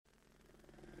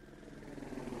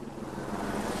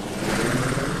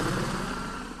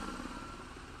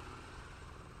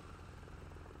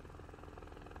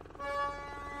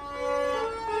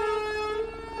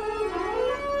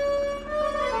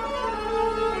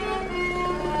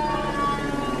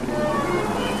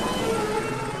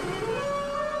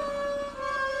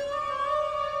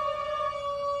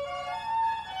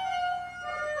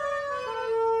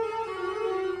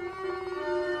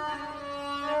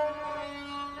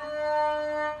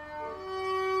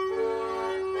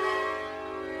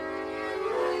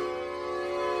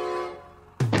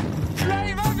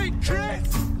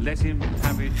Let him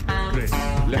have it, Chris.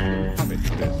 Let him have it,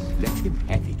 Chris. Let him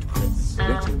have it, Chris.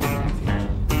 Let him have it,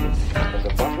 Chris. There's a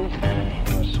button,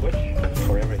 a switch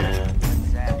for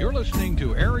everything. You're listening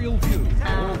to Aerial View,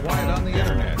 worldwide on the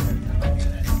internet.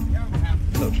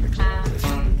 No tricks like this.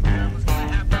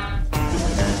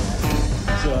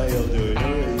 So how y'all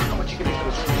doing? How much you give me for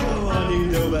this? Oh, I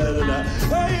need no better than that.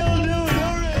 How y'all doing?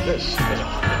 All right. This is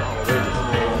 $100 radio.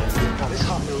 Now, this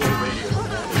hot new radio is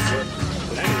good.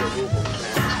 But any of your rubles,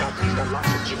 man, it's got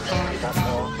lots of juice. You got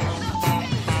more.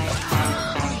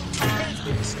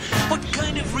 What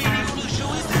kind of radio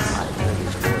show is this? I've heard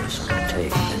his voice on the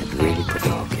tape, and it really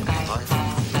provoke him. I've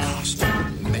asked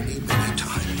many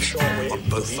times on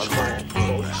both the light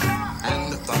program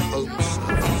and the hoax.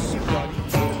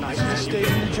 Nice state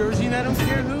of New Jersey, and I don't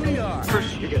care who you are.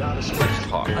 First, you get out of space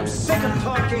talk. I'm sick of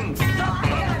talking.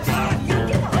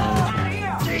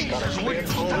 He's got a clear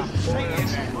tone.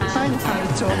 I'm tired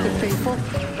of talking, people.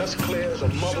 That's clear as a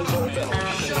mother's old bell.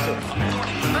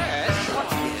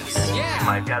 You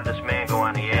might have this man go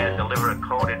on the air, deliver a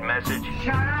coded message.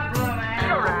 Shut up, little man.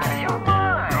 You're out of your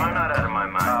mind. No, I'm not out of my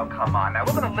mind. Oh, come on. Now,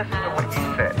 we're going to listen to what he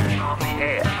said on the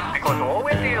air. Because all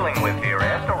we're dealing with here,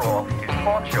 after all, is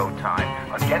talk show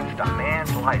time against a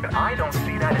man's life. And I don't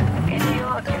see that as any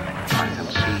argument. I can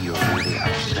see you're really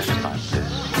upset about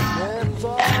this. That's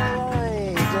all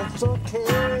right. That's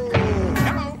okay.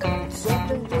 Hello.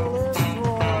 Something to live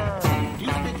for. Do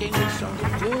you speak English, son?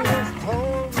 Jesus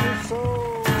told you so.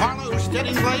 Harlow,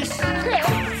 steady place? Chris,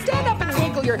 stand up and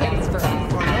wiggle your hips for us. I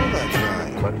know that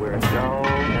guy. But we're dull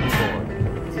and bored.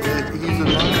 He's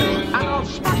alive. And I'll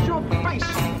smash your face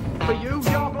for you,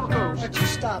 your blockos. Why don't you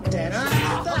stop that,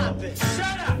 huh? Stop it.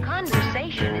 Shut up.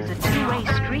 Conversation is a two-way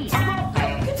street. I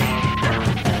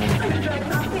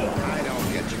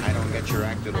don't get your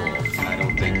act at all. I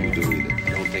don't think you do either. I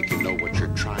don't think you know what you're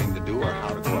trying to do or how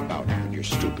to go about it. You're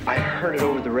stupid. I heard it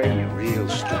over the radio. Real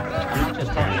stupid. I'm not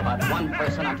just talking about one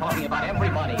person, I'm talking about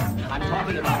everybody. I'm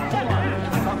talking about form.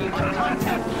 I'm talking about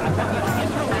content. I'm talking about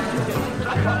inspiration.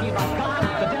 I'm talking about God,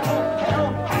 the devil,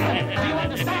 hell, heaven. Do you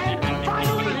understand?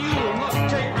 Finally! You will not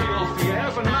take me off the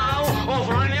air for now or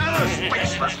for any other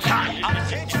spaceless time. I'm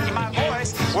changing my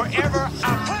voice wherever I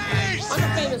please. I'm a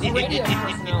famous radio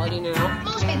personality now.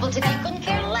 Most people today couldn't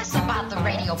care less about the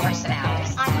radio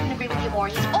personalities. I couldn't agree with you more.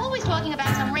 He's always talking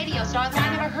about some radio star that I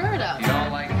never heard of. You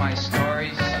don't like my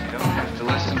stories? You don't have to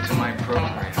listen to my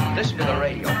program. Listen to the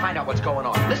radio. Find out what's going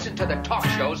on. Listen to the talk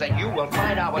shows and you will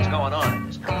find out what's going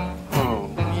on. Oh,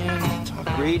 man.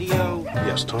 Talk radio?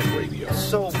 Yes, talk radio.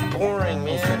 So boring,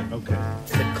 man. Okay.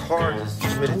 The car just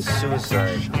committed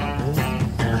suicide.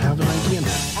 I have an idea now.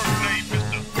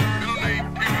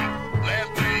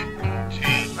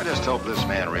 I just hope this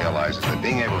man realizes that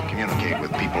being able to communicate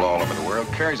with people all over the world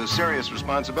carries a serious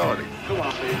responsibility. Come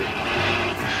on, baby.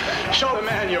 Show the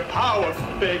man your power,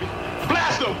 baby.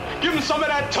 Blast him! Give him some of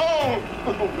that tone!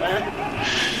 Oh, man.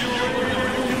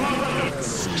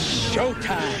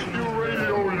 Showtime.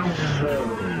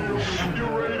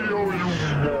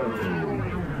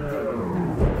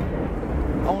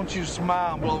 I want you to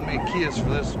smile and blow me a kiss for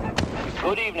this one.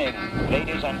 Good evening,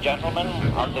 ladies and gentlemen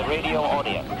of the radio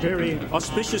audience. Very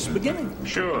auspicious beginning.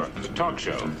 Sure, it's a talk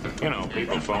show. You know,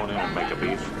 people phone in and make a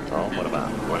beef. Oh, what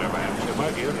about? Whatever happens to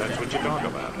bug you, that's what you talk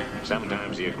about.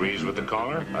 Sometimes he agrees with the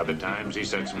caller, other times he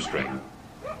sets him straight.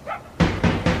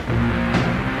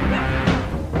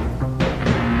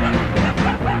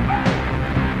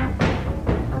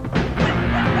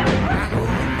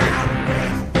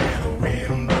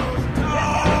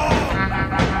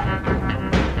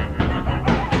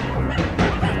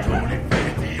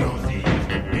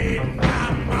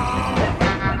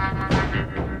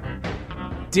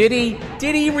 Did he?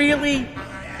 Did he really?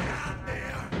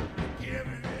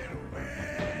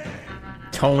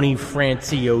 Tony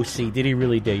Franciosi. Did he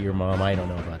really date your mom? I don't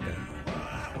know about that.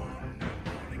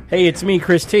 Hey, it's me,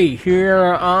 Chris T, here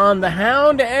on the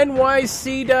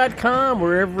HoundNYC.com,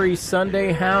 where every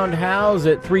Sunday Hound howls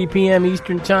at 3 p.m.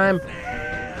 Eastern Time,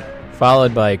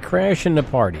 followed by Crashing the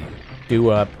Party.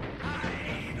 Doo-Up.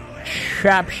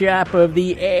 Shop of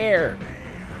the Air.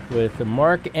 With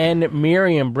Mark and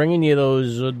Miriam bringing you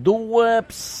those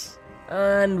doo-wops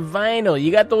on vinyl.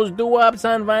 You got those doo-wops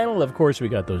on vinyl? Of course we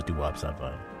got those doo-wops on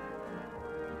vinyl.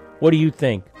 What do you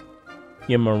think,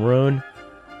 you maroon?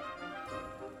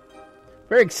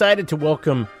 Very excited to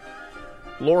welcome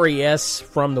Lori S.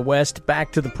 from the West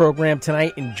back to the program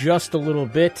tonight in just a little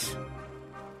bit.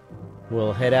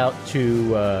 We'll head out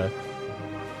to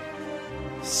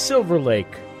Silver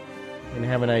Lake and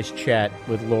have a nice chat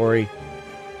with Lori.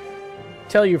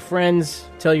 Tell your friends,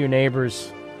 tell your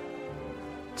neighbors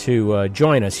to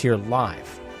join us here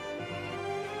live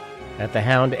at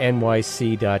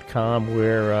thehoundnyc.com,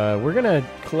 where we're going to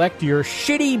collect your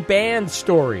shitty band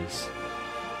stories.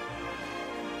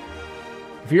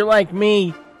 If you're like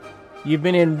me, you've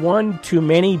been in one too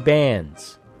many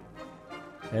bands.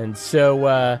 And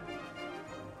so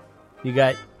you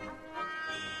got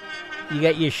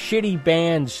your shitty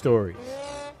band stories.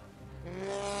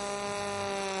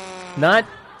 Not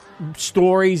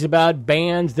stories about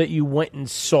bands that you went and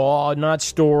saw, not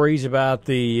stories about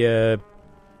the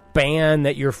band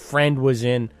that your friend was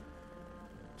in.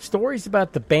 Stories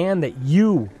about the band that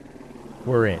you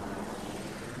were in.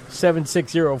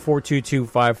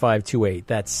 760-422-5528.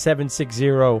 That's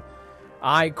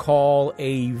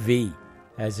 760-I-CALL-AV,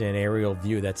 as in Aerial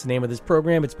View. That's the name of this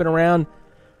program. It's been around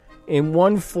in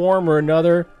one form or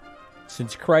another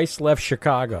since Christ left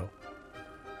Chicago.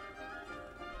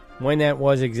 When that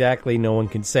was exactly, no one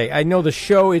can say. I know the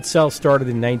show itself started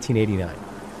in 1989.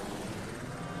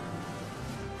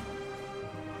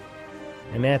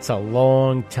 And that's a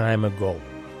long time ago.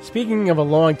 Speaking of a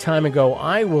long time ago,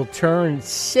 I will turn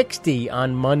 60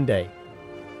 on Monday.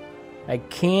 I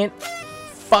can't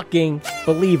fucking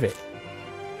believe it.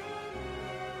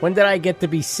 When did I get to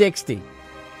be 60?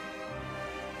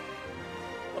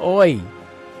 Oi.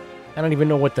 I don't even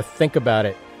know what to think about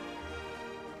it.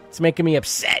 It's making me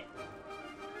upset.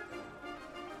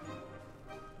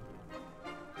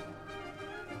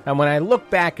 And when I look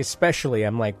back especially,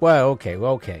 I'm like, well, okay.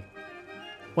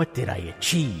 What did I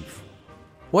achieve?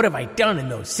 What have I done in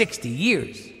those 60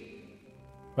 years?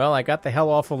 Well, I got the hell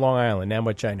off of Long Island, that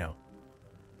much I know.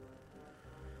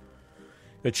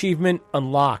 Achievement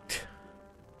unlocked.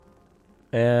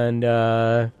 And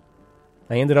I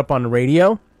ended up on the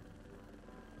radio.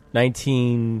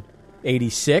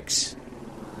 1986.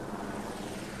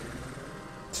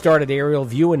 Started Aerial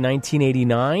View in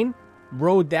 1989.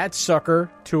 Rode that sucker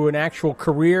to an actual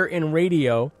career in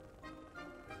radio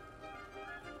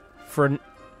for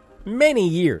many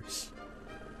years.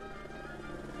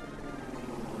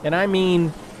 And I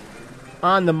mean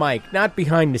on the mic, not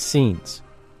behind the scenes.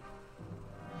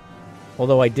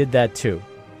 Although I did that too.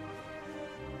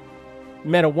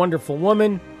 Met a wonderful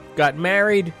woman, got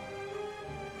married,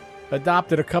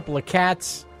 adopted a couple of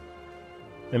cats,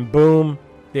 and boom,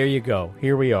 there you go.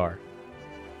 Here we are.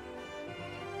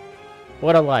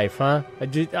 What a life, huh? I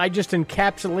just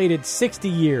encapsulated 60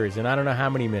 years, and I don't know how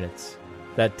many minutes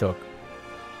that took.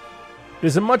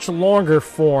 There's a much longer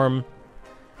form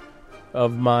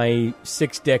of my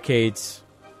 6 decades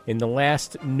in the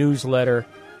last newsletter.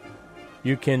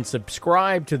 You can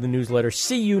subscribe to the newsletter.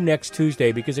 See you next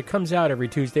Tuesday, because it comes out every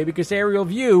Tuesday, because Aerial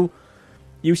View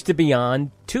used to be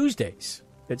on Tuesdays.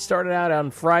 It started out on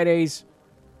Fridays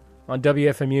on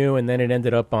WFMU, and then it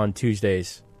ended up on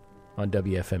Tuesdays on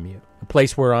WFMU, a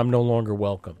place where I'm no longer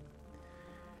welcome.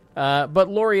 But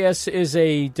Lori S. is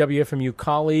a WFMU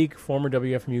colleague, former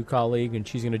WFMU colleague, and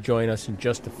she's going to join us in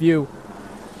just a few.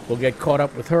 We'll get caught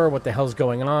up with her, what the hell's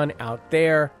going on out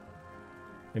there,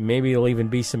 and maybe there'll even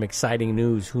be some exciting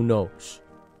news, who knows.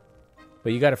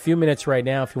 But you got a few minutes right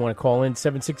now if you want to call in,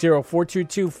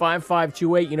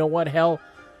 760-422-5528. You know what, hell,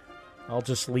 I'll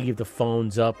just leave the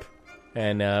phones up,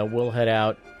 and we'll head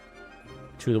out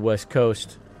to the West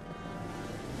Coast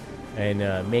and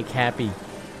make happy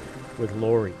with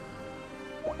Lori.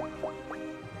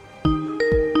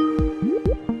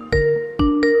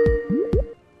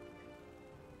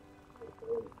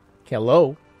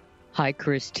 Hello. Hi,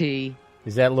 Chris T.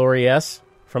 Is that Lori S.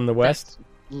 from the West? That's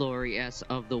Lori S.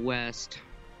 of the West.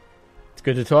 It's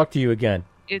good to talk to you again.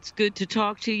 It's good to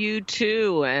talk to you,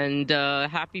 too. And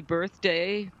happy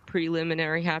birthday.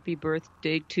 Preliminary happy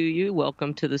birthday to you.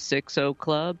 Welcome to the 6-0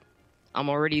 Club. I'm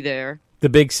already there. The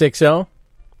Big 6-0?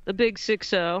 The Big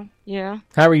 6-0, yeah.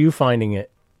 How are you finding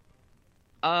it?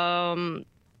 You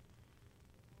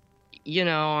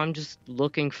know, I'm just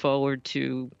looking forward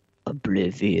to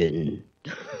Oblivion.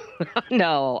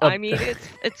 No, I mean,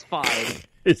 it's fine.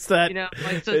 Is that, you know,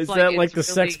 is that like the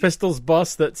Sex Pistols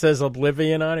bus that says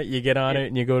Oblivion on it? You get on it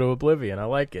and you go to Oblivion. I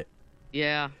like it.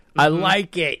 Yeah. Mm-hmm. I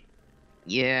like it.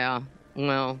 Yeah.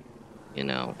 Well, you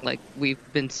know, like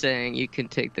we've been saying, you can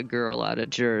take the girl out of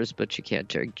Jers, but you can't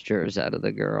take Jers out of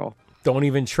the girl. Don't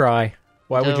even try.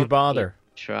 Why would you bother?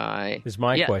 Try. Is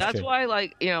my question. That's why,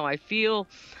 like, you know, I feel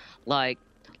like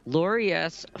Lori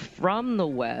S. from the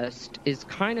West is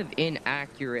kind of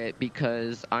inaccurate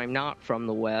because I'm not from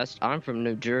the West. I'm from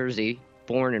New Jersey,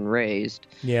 born and raised.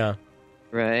 Yeah.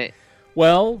 Right?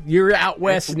 Well, you're out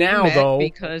west now, though.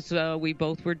 Because we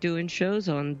both were doing shows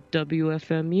on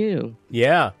WFMU.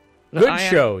 Yeah. Good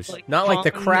shows. Not like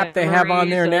the crap they have on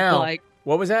there now. Like,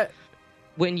 what was that?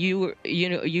 When you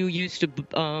used to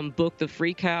book the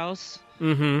Freak House.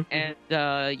 Mm-hmm. And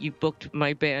you booked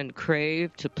my band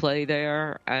Crave to play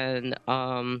there, and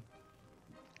I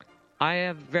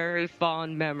have very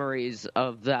fond memories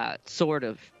of that, sort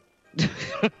of.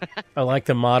 I like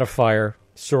the modifier,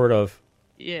 sort of.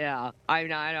 Yeah, I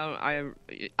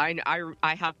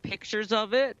have pictures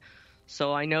of it,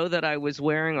 so I know that I was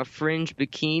wearing a fringe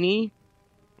bikini,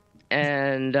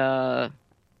 and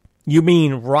You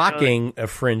mean rocking a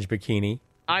fringe bikini?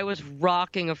 I was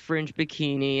rocking a fringe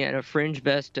bikini and a fringe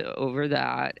vest over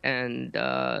that, and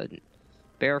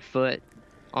barefoot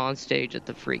on stage at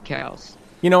the Freak House.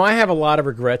 You know, I have a lot of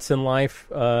regrets in life.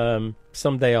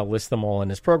 Someday I'll list them all in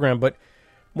this program, but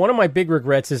one of my big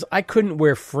regrets is I couldn't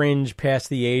wear fringe past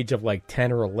the age of like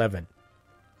 10 or 11.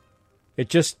 It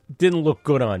just didn't look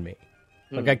good on me.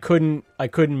 Like I couldn't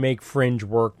make fringe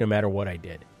work no matter what I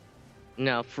did.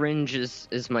 No, fringe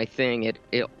is my thing.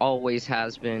 It always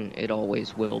has been. It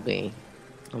always will be.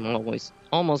 I'm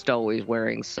almost always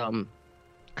wearing some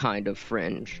kind of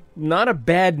fringe. Not a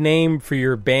bad name for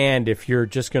your band if you're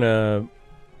just going to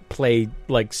play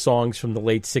like songs from the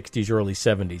late 60s, early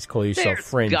 70s. Call yourself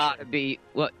Fringe. There's got to be...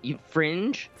 What, you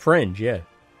Fringe? Fringe, yeah.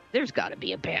 There's got to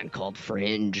be a band called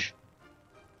Fringe.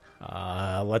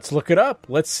 Let's look it up.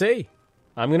 Let's see.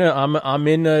 I'm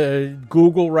in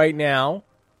Google right now,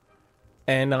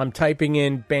 and I'm typing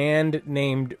in band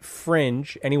named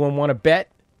Fringe. Anyone want to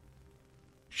bet?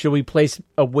 Should we place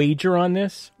a wager on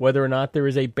this, whether or not there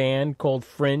is a band called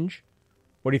Fringe?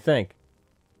 What do you think?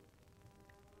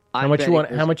 How much you want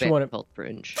to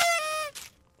Fringe?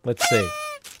 Let's see.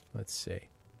 Or It's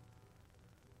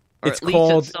at least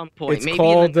called. at some point. It's maybe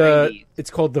called. in the 90s. It's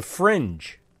called The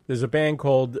Fringe. There's a band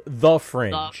called The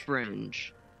Fringe. The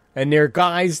Fringe. And they're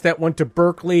guys that went to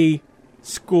Berkeley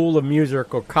School of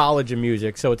Music or College of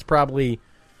Music, so it's probably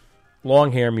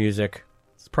long hair music.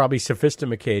 It's probably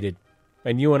sophisticated,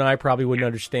 and you and I probably wouldn't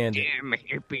understand it. Damn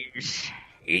hippies.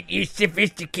 It is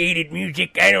sophisticated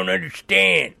music I don't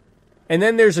understand. And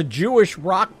then there's a Jewish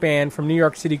rock band from New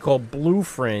York City called Blue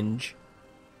Fringe.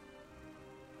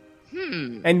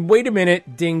 And wait a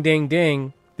minute, ding, ding,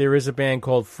 ding. There is a band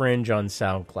called Fringe on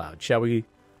SoundCloud. Shall we...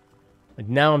 Like,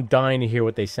 now I'm dying to hear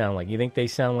what they sound like. You think they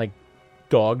sound like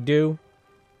Dog Do?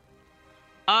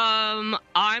 I'm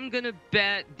gonna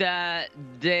bet that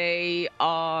they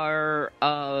are,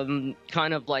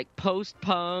 kind of like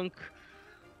post-punk,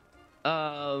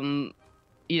 you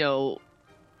know,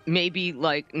 maybe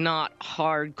like not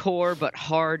hardcore, but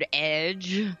hard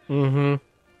edge. Mm-hmm.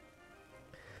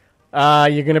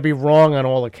 You're gonna be wrong on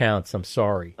all accounts. I'm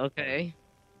sorry. Okay.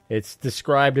 It's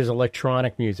described as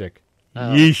electronic music. Oh.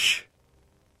 Yeesh.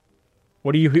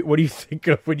 What do you think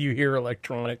of when you hear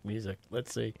electronic music?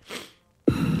 Let's see.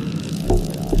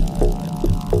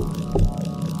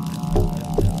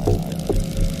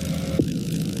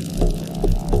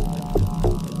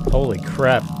 Holy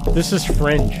crap. This is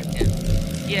Fringe.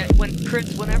 Yeah,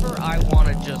 whenever I want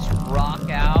to just rock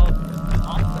out,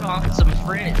 I'll put on some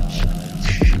Fringe.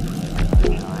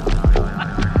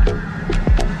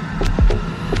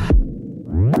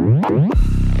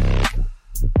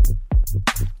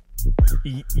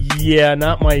 Yeah,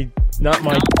 not my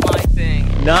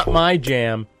thing. Not my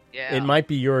jam. Yeah. It might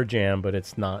be your jam, but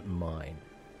it's not mine.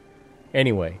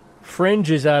 Anyway, Fringe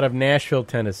is out of Nashville,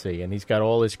 Tennessee, and he's got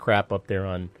all his crap up there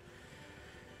on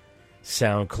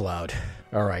SoundCloud.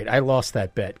 All right, I lost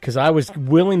that bet because I was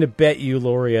willing to bet you,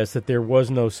 Lorias, that there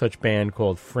was no such band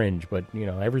called Fringe, but you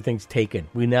know everything's taken.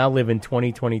 We now live in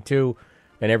 2022,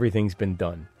 and everything's been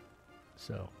done.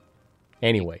 So,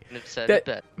 anyway,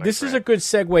 this is a good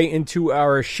segue into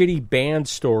our shitty band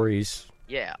stories.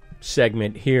 Yeah.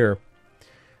 Segment here.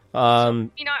 You know,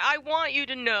 I want you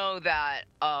to know that,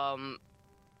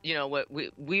 you know, what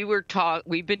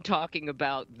we've been talking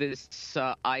about this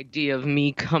idea of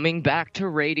me coming back to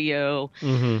radio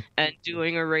and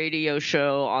doing a radio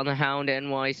show on the Hound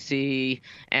NYC,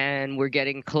 and we're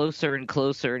getting closer and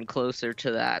closer and closer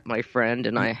to that, my friend,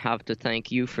 and I have to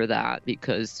thank you for that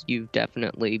because you've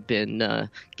definitely been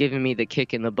giving me the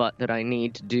kick in the butt that I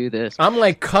need to do this. I'm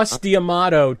like Cus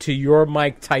D'Amato to your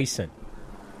Mike Tyson.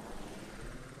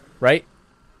 Right?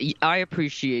 I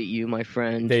appreciate you, my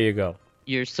friend. There you go.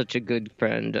 You're such a good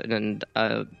friend, and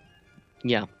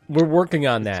yeah. We're working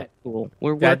on that. So cool.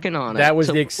 We're working on it. That was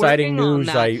the exciting news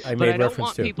I made but I don't reference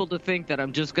want to. people to think that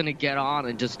I'm just going to get on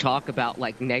and just talk about,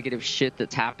 like, negative shit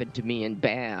that's happened to me in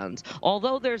bands,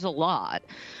 although there's a lot.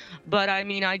 But, I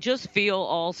mean, I just feel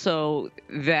also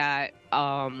that...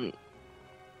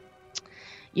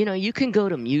 you know, you can go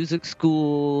to music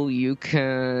school, you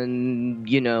can,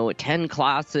 you know, attend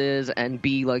classes and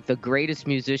be like the greatest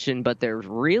musician, but there's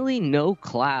really no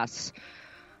class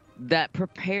that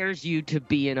prepares you to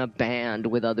be in a band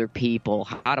with other people,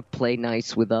 how to play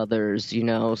nice with others, you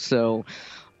know. So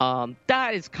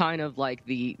that is kind of like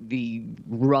the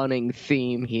running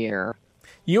theme here.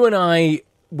 You and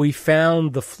we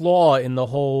found the flaw in the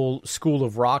whole School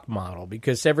of Rock model,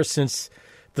 because ever since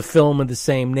the film of the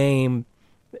same name,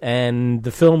 and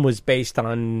the film was based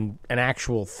on an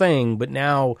actual thing, but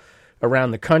now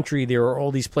around the country there are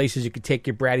all these places you could take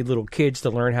your bratty little kids to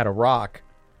learn how to rock,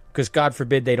 because God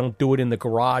forbid they don't do it in the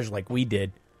garage like we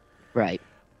did. Right.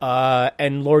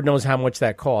 And Lord knows how much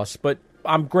that costs. But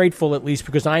I'm grateful at least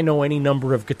because I know any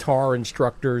number of guitar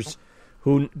instructors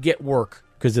who get work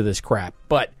because of this crap.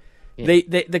 But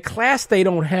the class they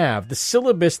don't have, the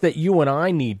syllabus that you and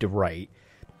I need to write,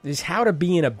 is how to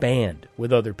be in a band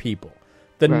with other people.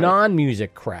 The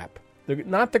non-music crap.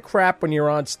 Not the crap when you're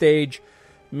on stage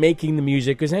making the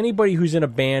music, because anybody who's in a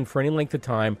band for any length of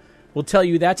time will tell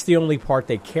you that's the only part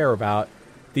they care about,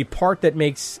 the part that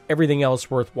makes everything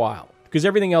else worthwhile, because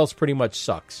everything else pretty much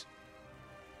sucks.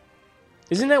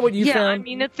 Isn't that what you found? Yeah, I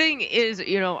mean, the thing is,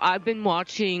 you know, I've been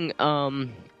watching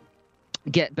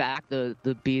Get Back, the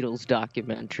Beatles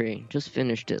documentary. Just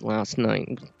finished it last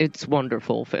night. It's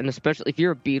wonderful, and especially if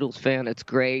you're a Beatles fan, it's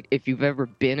great. If you've ever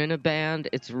been in a band,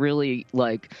 it's really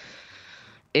like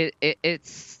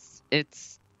it's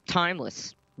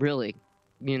timeless, really.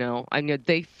 You know, I mean,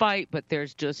 they fight, but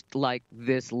there's just like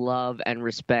this love and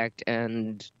respect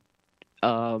and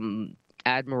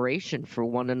admiration for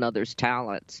one another's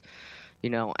talents. You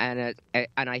know, and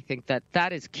I think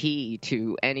that is key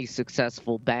to any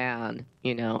successful band,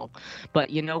 you know. But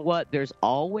you know what? There's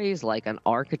always like an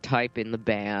archetype in the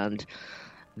band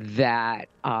that,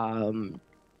 you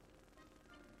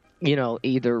know,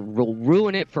 either will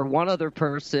ruin it for one other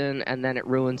person and then it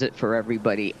ruins it for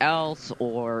everybody else,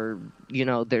 or, you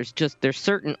know, there's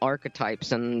certain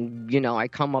archetypes, and, you know,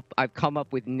 I've come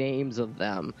up with names of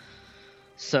them.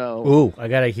 So, ooh, I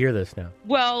gotta hear this now.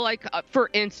 Well, like for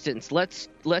instance, let's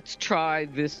try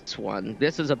this one.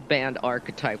 This is a band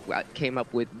archetype I came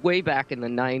up with way back in the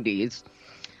 90s.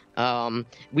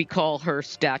 We call her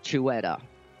Statuetta,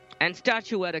 and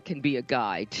Statuetta can be a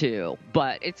guy too,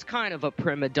 but it's kind of a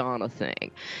prima donna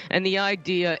thing. And the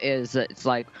idea is that it's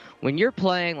like when you're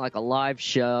playing like a live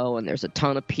show and there's a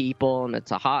ton of people and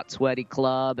it's a hot, sweaty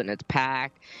club and it's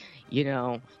packed. You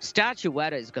know,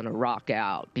 Statuetta is going to rock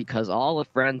out because all the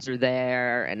friends are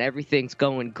there and everything's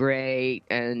going great,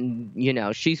 and, you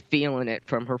know, she's feeling it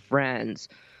from her friends.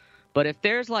 But if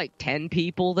there's like 10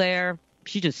 people there,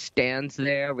 she just stands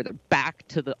there with her back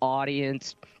to the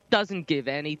audience, doesn't give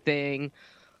anything,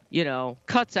 you know,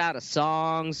 cuts out of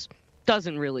songs,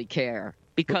 doesn't really care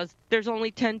because there's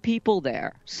only 10 people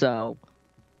there. So...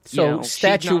 So, you know,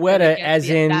 Statuetta, as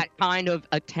in that kind of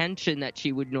attention that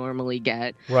she would normally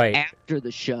get after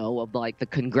the show of like the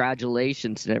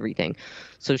congratulations and everything.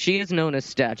 So she is known as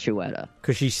Statuetta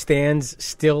because she stands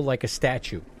still like a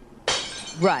statue.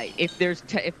 Right. If there's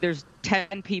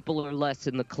 10 people or less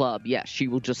in the club, yes, she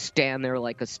will just stand there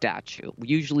like a statue,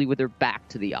 usually with her back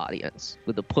to the audience,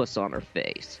 with a puss on her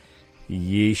face.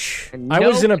 Yeesh. I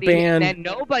was in a band, and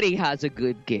nobody has a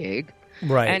good gig.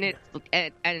 Right.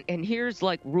 And here's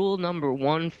like rule number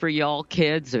 1 for y'all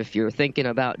kids if you're thinking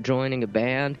about joining a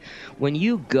band. When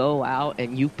you go out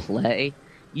and you play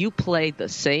the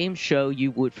same show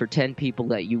you would for 10 people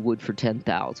that you would for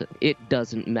 10,000. It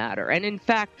doesn't matter. And in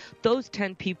fact, those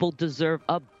 10 people deserve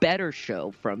a better show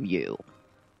from you.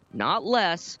 Not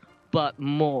less, but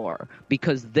more,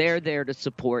 because they're there to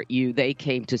support you. They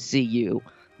came to see you.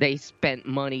 They spent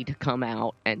money to come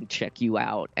out and check you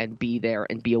out and be there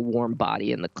and be a warm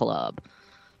body in the club.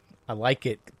 I like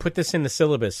it. Put this in the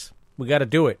syllabus. We got to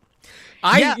do it.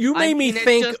 You made me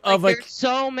think of there's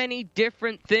so many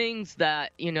different things that,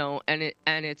 you know, and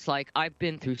it's like I've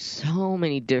been through so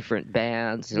many different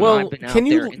bands. And I've been out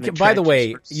there in the by the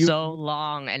way, for so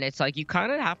long, and it's like you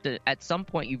kind of have to, at some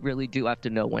point, you really do have to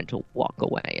know when to walk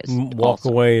away.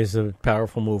 Away is a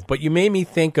powerful move. But you made me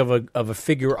think of a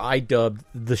figure I dubbed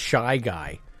the Shy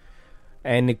Guy,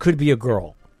 and it could be a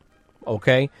girl,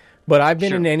 okay? But I've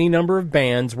been in any number of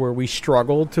bands where we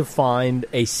struggled to find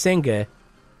a singer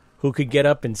who could get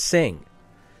up and sing.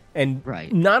 And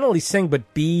not only sing,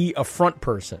 but be a front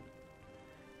person.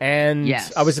 And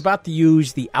I was about to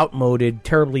use the outmoded,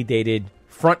 terribly dated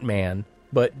front man,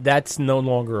 but that's no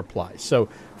longer applies. So,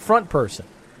 front person.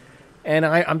 And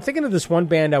I'm thinking of this one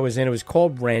band I was in. It was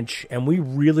called Wrench, and we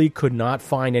really could not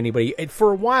find anybody. And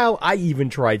for a while, I even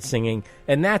tried singing,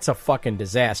 and that's a fucking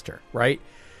disaster, right?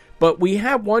 But we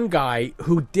had one guy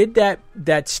who did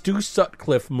that Stu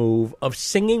Sutcliffe move of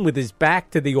singing with his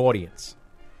back to the audience.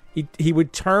 He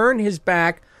would turn his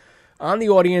back on the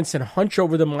audience and hunch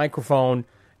over the microphone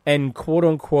and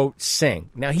quote-unquote sing.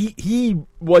 Now, he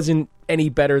wasn't any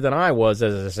better than I was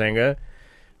as a singer,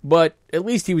 but at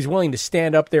least he was willing to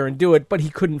stand up there and do it, but he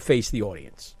couldn't face the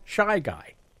audience. Shy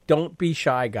guy. Don't be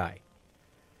shy guy.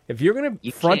 If you're going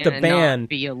to front a band...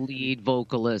 be a lead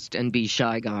vocalist and be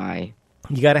shy guy.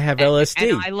 You got to have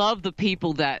LSD. And I love the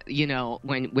people that,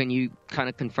 when you kind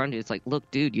of confront it, it's like, look,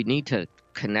 dude, you need to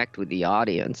connect with the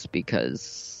audience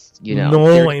because,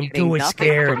 No, I'm too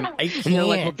scared. I can't. And they're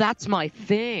like, well, that's my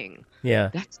thing.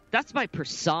 Yeah. That's my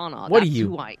persona. What that's are you?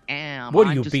 Who I am. What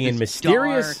are I'm you, just being this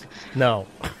mysterious? dark, No.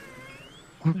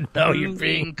 No, you're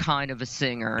being kind of a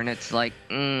singer, and it's like,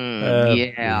 no.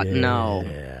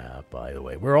 Yeah, by the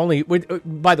way.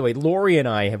 By the way, Lori and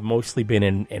I have mostly been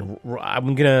in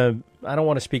I don't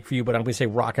want to speak for you, but I'm going to say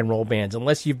rock and roll bands,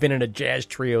 unless you've been in a jazz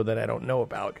trio that I don't know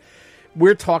about.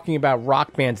 We're talking about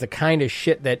rock bands, the kind of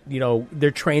shit that,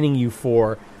 they're training you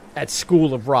for at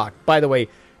School of Rock. By the way,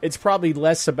 it's probably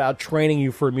less about training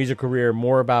you for a music career,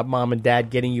 more about mom and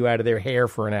dad getting you out of their hair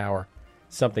for an hour.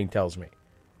 Something tells me.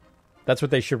 That's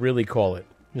what they should really call it.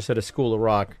 Instead of School of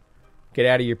Rock. Get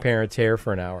out of your parents' hair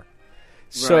for an hour.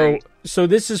 Right. So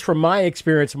this is from my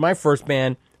experience. My first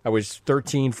band, I was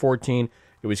 13, 14.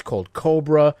 It was called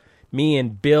Cobra. Me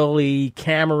and Billy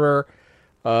Kammerer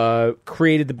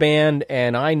created the band,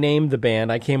 and I named the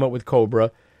band. I came up with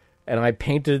Cobra, and I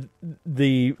painted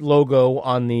the logo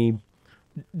on the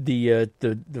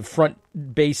front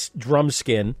bass drum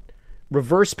skin,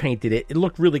 reverse painted it. It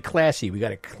looked really classy. We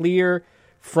got a clear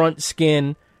front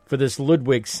skin for this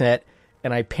Ludwig set,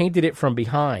 and I painted it from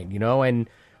behind, and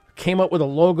came up with a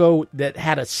logo that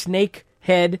had a snake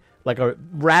head, like a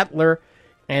rattler,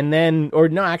 and then,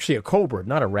 actually a cobra,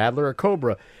 not a rattler, a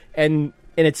cobra, and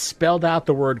it spelled out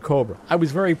the word Cobra. I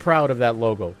was very proud of that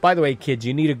logo. By the way, kids,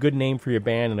 you need a good name for your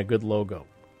band and a good logo.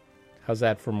 How's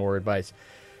that for more advice?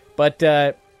 But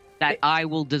that I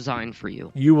will design for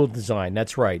you. You will design,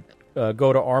 that's right.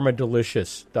 Go to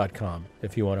armadilicious.com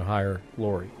if you want to hire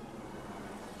Lori.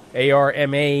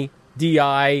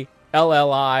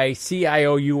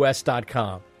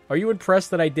 ARMADILLICIOUS.com. Are you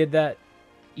impressed that I did that?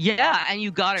 Yeah, and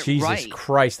you got it Jesus right. Jesus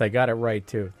Christ, I got it right,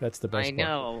 too. That's the best I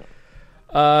know.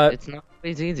 It's not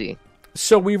always easy.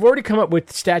 So we've already come up with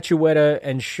Statuetta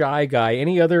and Shy Guy.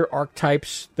 Any other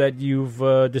archetypes that you've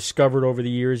discovered over the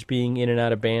years being in and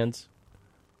out of bands?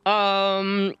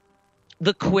 The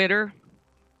quitter.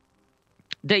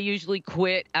 They usually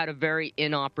quit at a very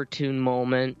inopportune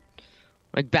moment.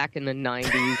 Like back in the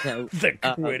 90s. The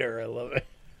quitter, I love it.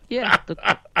 Yeah, the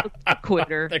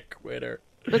quitter. The quitter.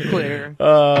 The quitter.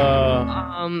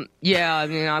 Yeah, I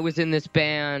mean, I was in this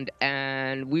band,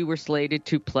 and we were slated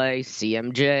to play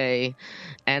CMJ,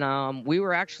 and we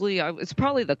were actually, it's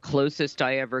probably the closest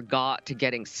I ever got to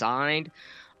getting signed,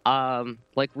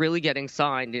 like really getting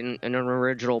signed in an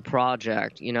original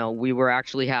project. We were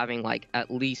actually having like at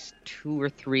least 2 or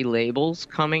 3 labels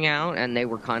coming out, and they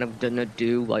were kind of gonna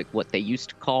do like what they used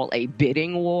to call a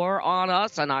bidding war on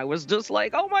us, and I was just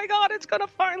like, oh my god, it's gonna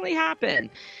finally happen.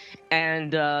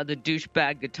 And the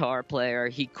douchebag guitar player,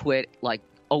 he quit like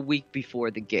a week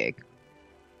before the gig.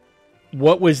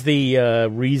 What was the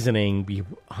reasoning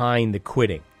behind the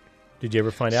quitting? Did you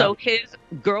ever find out? So his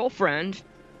girlfriend,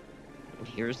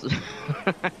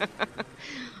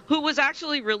 who was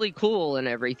actually really cool and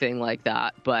everything like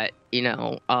that, but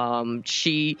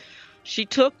she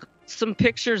took some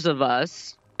pictures of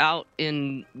us out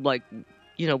in like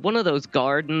one of those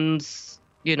gardens,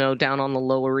 down on the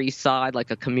Lower East Side,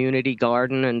 like a community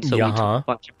garden, and so we took a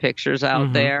bunch of pictures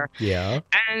out there. Yeah.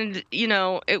 And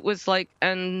it was like,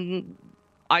 and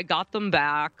I got them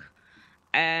back,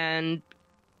 and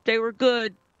they were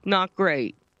good, not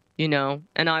great. And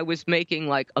I was making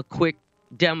like a quick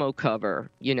demo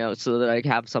cover, so that I'd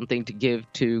have something to give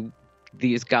to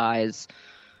these guys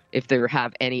if they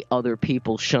have any other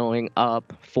people showing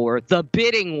up for the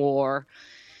bidding war.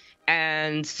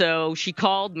 And so she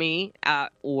called me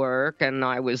at work, and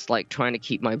I was like trying to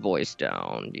keep my voice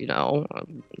down,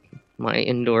 my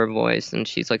indoor voice. And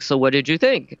she's like, so what did you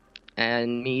think?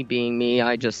 And me being me,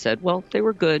 I just said, well, they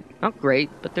were good. Not great,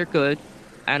 but they're good.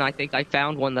 And I think I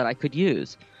found one that I could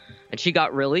use. And she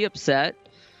got really upset,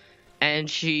 and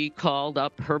she called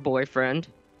up her boyfriend,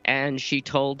 and she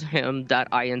told him that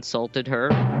I insulted her,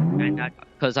 and that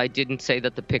because I didn't say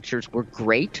that the pictures were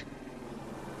great.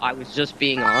 I was just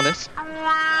being honest.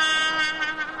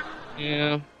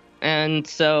 Yeah. And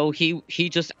so he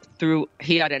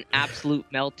had an absolute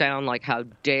meltdown, like, how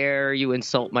dare you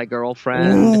insult my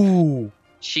girlfriend? Ooh.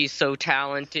 she's so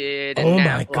talented, Oh, and my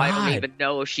now I God. don't even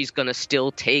know if she's going to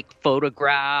still take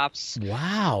photographs.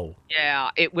 Wow. Yeah,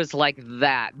 it was like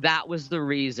that. That was the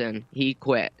reason he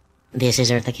quit. This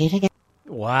is Eartha Kitt again.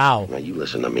 Wow. Now you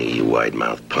listen to me, you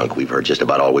wide-mouthed punk. We've heard just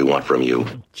about all we want from you.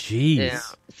 Jeez. Yeah.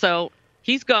 So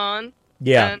he's gone.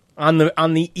 Yeah. And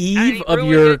On the eve he of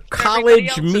ruined your it for everybody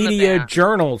else college in the media band.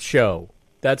 journal show.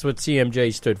 That's what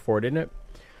CMJ stood for, didn't it?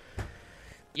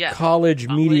 yes, College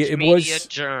Media. It Media was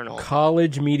Journal.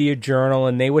 College Media Journal,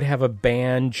 and they would have a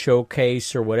band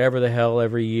showcase or whatever the hell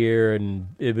every year, and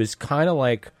it was kind of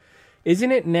like,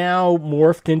 isn't it now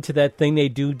morphed into that thing they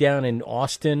do down in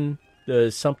Austin,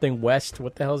 the something West?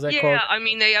 What the hell is that called? Yeah, I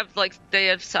mean they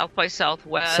have South by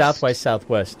Southwest. South by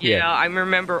Southwest. Yeah, Yeah. I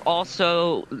remember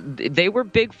also they were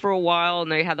big for a while,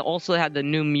 and they also had the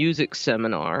new music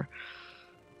seminar.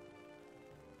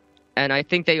 And I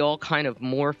think they all kind of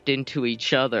morphed into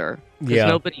each other. Because Yeah.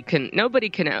 nobody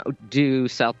can outdo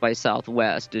South by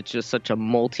Southwest. It's just such a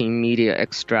multimedia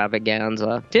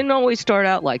extravaganza. Didn't always start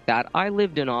out like that. I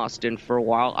lived in Austin for a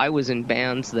while. I was in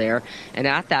bands there. And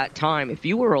at that time, if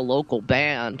you were a local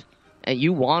band and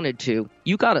you wanted to,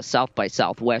 you got a South by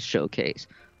Southwest showcase.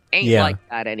 Ain't Yeah. like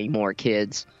that anymore,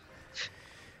 kids.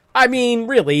 I mean,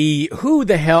 really, who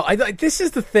the hell? This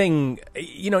is the thing,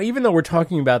 even though we're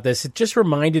talking about this, it just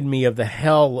reminded me of the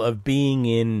hell of being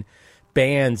in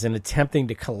bands and attempting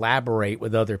to collaborate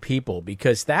with other people,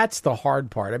 because that's the hard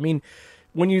part. I mean,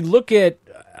 when you look at,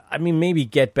 maybe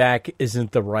Get Back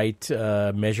isn't the right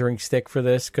measuring stick for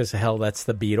this, because hell, that's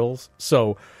the Beatles.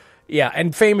 So, yeah,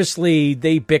 and famously,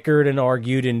 they bickered and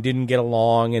argued and didn't get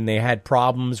along, and they had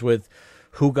problems with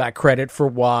who got credit for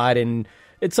what, and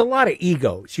it's a lot of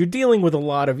egos. You're dealing with a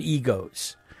lot of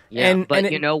egos. Yeah,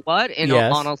 but you know what?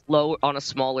 Yes. On a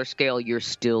smaller scale, you're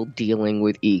still dealing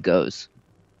with egos.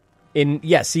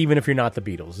 Yes, even if you're not the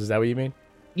Beatles. Is that what you mean?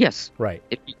 Yes. Right.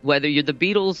 Whether you're the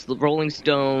Beatles, the Rolling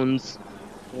Stones,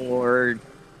 or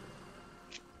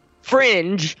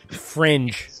Fringe.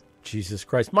 Jesus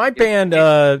Christ. My band,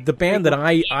 the band that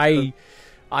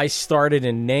I started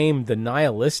and named, the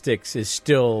Nihilistics, is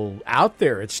still out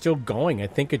there. It's still going. I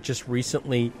think they just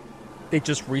recently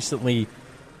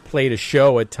played a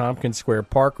show at Tompkins Square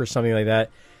Park or something like that.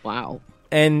 Wow.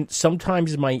 And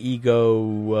sometimes my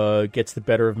ego gets the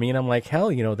better of me, and I'm like, hell,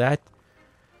 that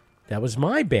was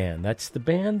my band. That's the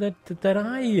band that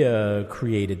I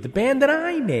created, the band that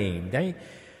I named.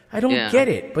 I don't get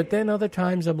it. But then other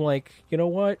times I'm like, you know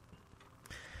what?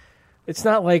 It's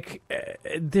not like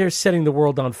they're setting the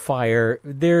world on fire.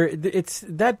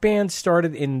 That band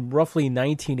started in roughly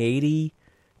 1980,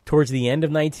 towards the end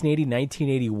of 1980,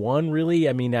 1981, really.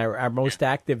 I mean, our most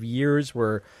active years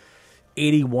were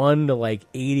 81 to like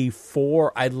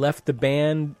 84. I left the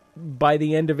band by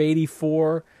the end of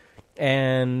 84,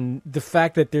 and the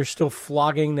fact that they're still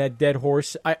flogging that dead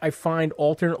horse, I find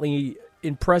alternately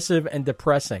impressive and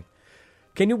depressing.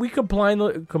 Can we combine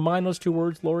those two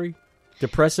words, Lori?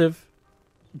 Depressive?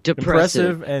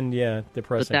 Depressive. And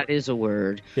depressing. But that is a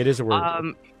word. It is a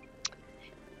word.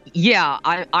 Yeah,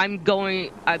 I'm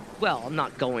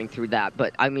not going through that,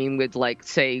 but I mean with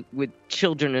with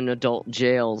children in adult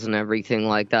jails and everything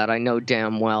like that, I know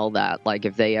damn well that like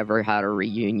if they ever had a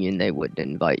reunion, they wouldn't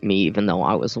invite me, even though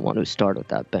I was the one who started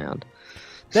that band.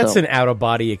 That's an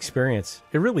out-of-body experience.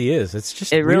 It really is. It's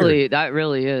just weird. That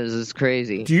really is. It's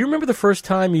crazy. Do you remember the first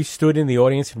time you stood in the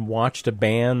audience and watched a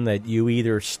band that you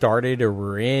either started or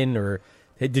were in, or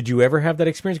did you ever have that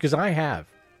experience? Because I have.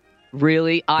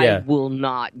 Really? I will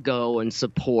not go and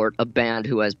support a band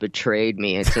who has betrayed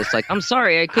me. It's just like, I'm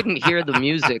sorry, I couldn't hear the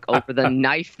music over the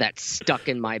knife that's stuck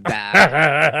in my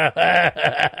back.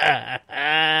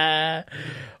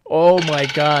 Oh, my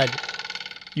God.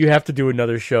 You have to do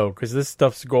another show, because this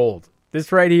stuff's gold.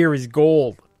 This right here is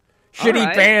gold.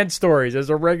 Shitty band stories as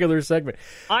a regular segment.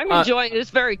 I'm enjoying it.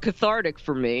 It's very cathartic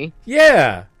for me.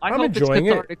 Yeah, I I'm hope enjoying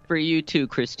it's cathartic for you too,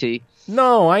 Christy.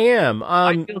 No, I am.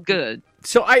 I feel good.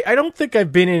 So I don't think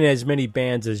I've been in as many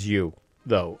bands as you,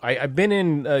 though. I've been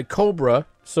in Cobra.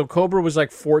 So Cobra was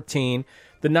like 14.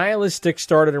 The Nihilistics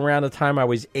started around the time I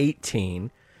was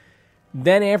 18.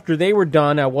 Then after they were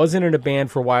done, I wasn't in a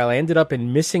band for a while. I ended up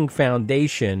in Missing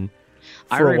Foundation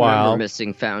for a while. I remember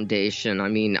Missing Foundation. I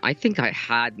mean, I think I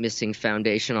had Missing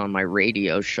Foundation on my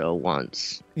radio show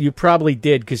once. You probably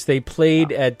did, because they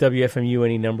played at WFMU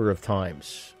any number of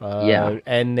times.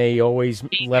 And they always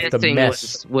left a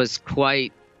mess. Was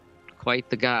quite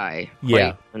the guy.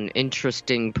 Yeah. Quite an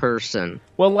interesting person.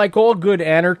 Well, like all good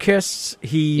anarchists,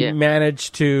 he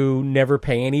managed to never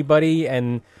pay anybody,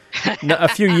 and a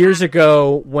few years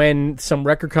ago, when some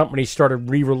record companies started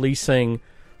re-releasing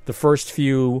the first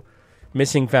few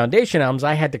Missing Foundation albums,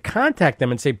 I had to contact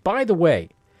them and say, by the way,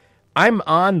 I'm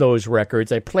on those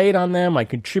records. I played on them. I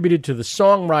contributed to the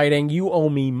songwriting. You owe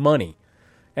me money.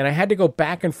 And I had to go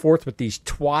back and forth with these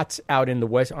twats out in the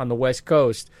West, on the West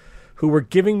Coast, who were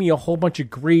giving me a whole bunch of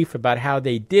grief about how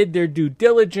they did their due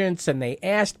diligence, and they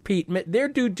asked Pete. Their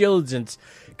due diligence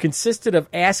consisted of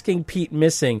asking Pete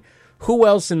Missing who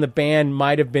else in the band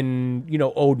might have been,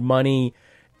 owed money,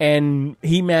 and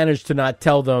he managed to not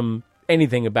tell them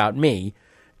anything about me.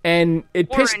 And it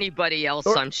or pissed anybody else,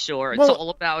 I'm sure. It's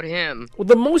all about him. Well,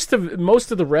 the most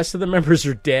of the rest of the members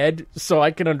are dead, so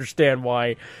I can understand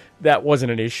why that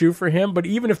wasn't an issue for him. But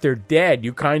even if they're dead,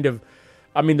 you kind of,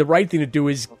 the right thing to do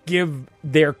is give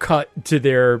their cut to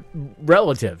their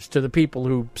relatives, to the people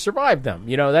who survived them.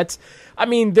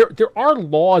 There are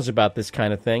laws about this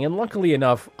kind of thing, and luckily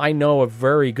enough, I know a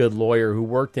very good lawyer who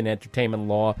worked in entertainment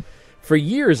law for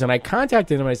years, and I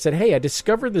contacted him and I said, hey, I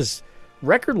discovered this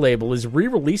record label is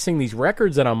re-releasing these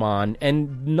records that I'm on,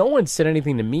 and no one said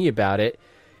anything to me about it,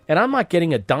 and I'm not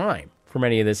getting a dime from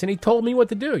any of this. And he told me what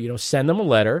to do. Send them a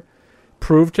letter,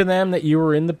 prove to them that you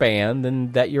were in the band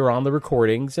and that you're on the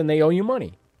recordings, and they owe you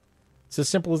money. It's as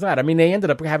simple as that. They ended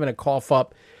up having to cough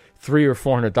up $300 or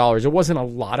 $400. It wasn't a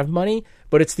lot of money,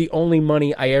 but it's the only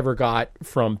money I ever got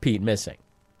from Pete Missing.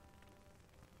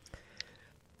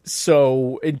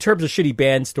 So, in terms of shitty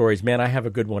band stories, man, I have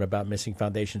a good one about Missing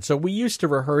Foundation. So, we used to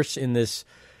rehearse in this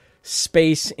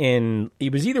space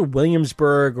it was either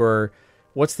Williamsburg or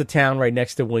what's the town right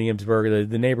next to Williamsburg,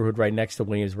 the neighborhood right next to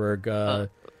Williamsburg.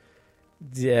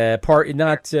 It's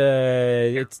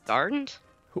Gardens?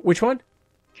 Which one?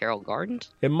 Carroll Gardens?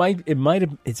 It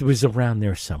was around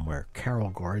there somewhere.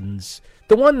 Carroll Gardens.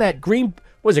 The one that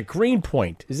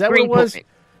Greenpoint? Is that what it was?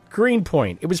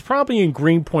 Greenpoint. It was probably in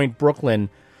Greenpoint, Brooklyn,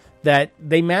 that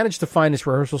they managed to find this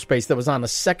rehearsal space that was on the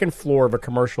second floor of a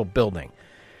commercial building.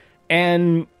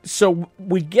 And so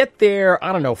we get there,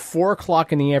 4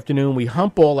 o'clock in the afternoon. We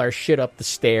hump all our shit up the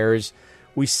stairs.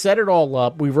 We set it all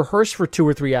up. We rehearse for 2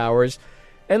 or 3 hours.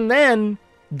 And then,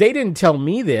 they didn't tell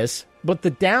me this, but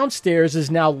the downstairs is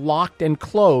now locked and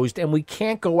closed, and we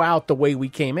can't go out the way we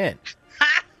came in.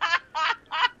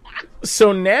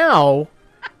 So now,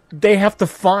 they have to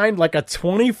find like a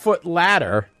 20-foot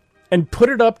ladder and put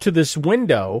it up to this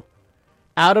window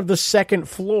out of the second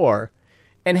floor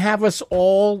and have us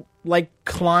all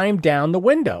climb down the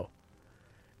window.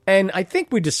 And I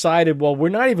think we decided, well, we're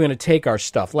not even going to take our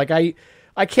stuff. I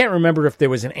can't remember if there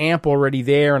was an amp already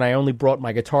there and I only brought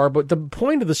my guitar, but the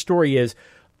point of the story is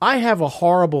I have a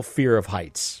horrible fear of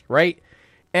heights, right?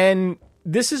 And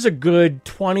this is a good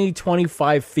 20,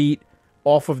 25 feet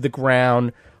off of the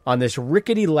ground on this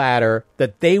rickety ladder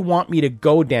that they want me to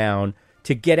go down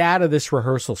to get out of this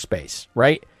rehearsal space,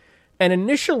 right? And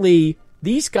initially,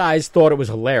 these guys thought it was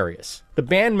hilarious. The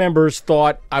band members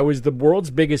thought I was the world's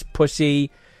biggest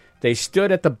pussy. They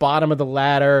stood at the bottom of the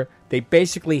ladder. They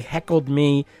basically heckled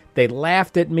me. They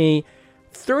laughed at me.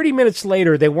 30 minutes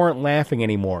later, they weren't laughing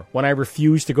anymore when I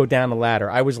refused to go down the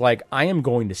ladder. I was like, I am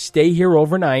going to stay here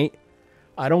overnight.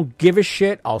 I don't give a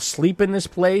shit. I'll sleep in this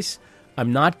place.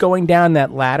 I'm not going down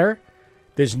that ladder.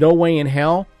 There's no way in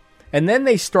hell. And then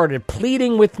they started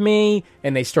pleading with me,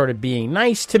 and they started being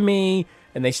nice to me,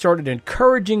 and they started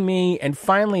encouraging me, and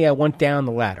finally I went down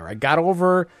the ladder. I got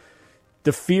over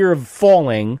the fear of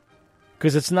falling,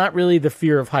 because it's not really the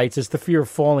fear of heights, it's the fear of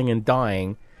falling and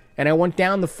dying, and I went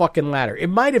down the fucking ladder. It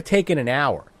might have taken an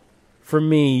hour for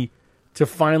me to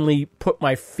finally put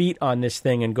my feet on this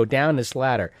thing and go down this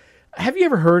ladder. Have you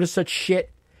ever heard of such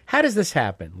shit? How does this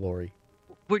happen, Lori?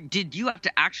 Did you have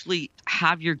to actually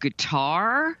have your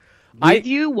guitar with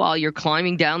you while you're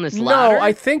climbing down this ladder? No,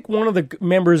 I think one of the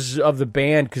members of the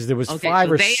band, because there was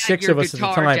 5 or 6 of us at the time. They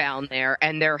had your guitar down there,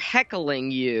 and they're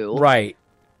heckling you. Right.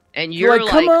 And you're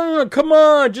like, come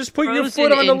on, just put your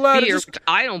foot on the ladder.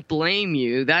 I don't blame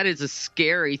you. That is a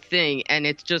scary thing, and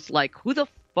it's just like, who the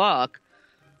fuck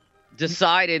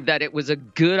decided that it was a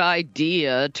good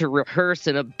idea to rehearse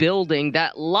in a building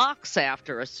that locks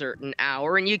after a certain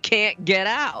hour and you can't get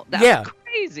out? That's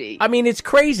crazy. It's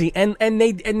crazy.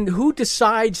 And who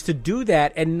decides to do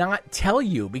that and not tell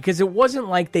you? Because it wasn't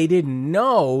like they didn't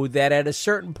know that at a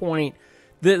certain point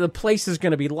the place is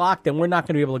going to be locked and we're not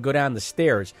going to be able to go down the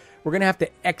stairs. We're going to have to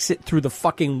exit through the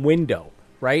fucking window,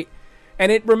 right?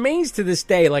 And it remains to this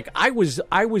day, when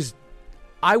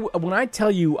I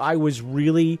tell you I was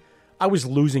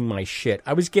losing my shit.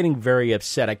 I was getting very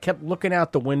upset. I kept looking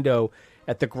out the window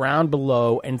at the ground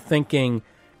below and thinking,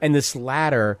 and this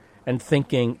ladder, and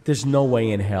thinking, there's no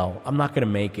way in hell. I'm not going to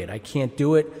make it. I can't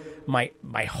do it. My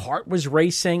heart was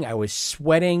racing. I was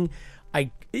sweating.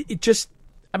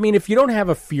 I mean, if you don't have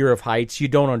a fear of heights, you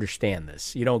don't understand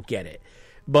this. You don't get it.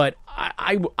 But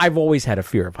I've always had a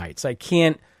fear of heights. I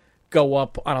can't go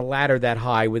up on a ladder that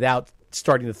high without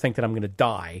starting to think that I'm going to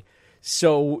die.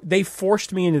 So they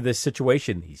forced me into this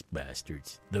situation. These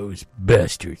bastards. Those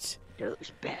bastards.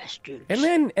 Those bastards.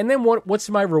 And then what's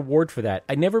my reward for that?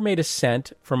 I never made a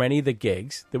cent from any of the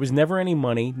gigs. There was never any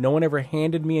money. No one ever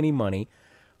handed me any money.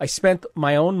 I spent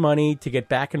my own money to get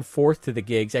back and forth to the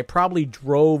gigs. I probably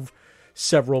drove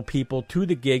several people to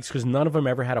the gigs because none of them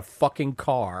ever had a fucking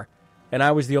car. And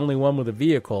I was the only one with a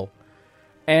vehicle.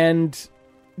 And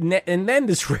then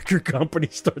this record company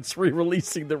starts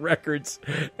re-releasing the records,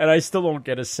 and I still don't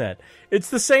get a cent. It's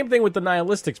the same thing with the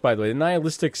Nihilistics, by the way. The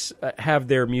Nihilistics have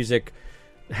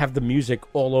the music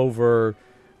all over,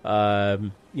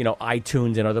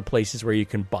 iTunes and other places where you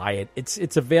can buy it.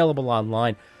 It's available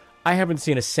online. I haven't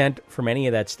seen a cent from any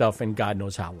of that stuff in God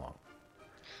knows how long.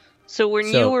 So when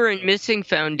you were in Missing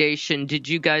Foundation,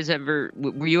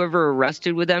 were you ever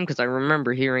arrested with them? Because I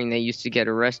remember hearing they used to get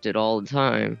arrested all the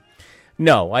time.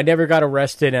 No, I never got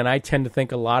arrested, and I tend to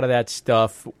think a lot of that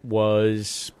stuff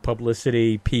was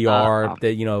publicity, PR,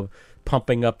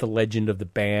 pumping up the legend of the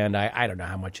band. I don't know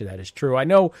how much of that is true. I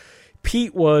know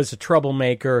Pete was a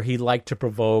troublemaker. He liked to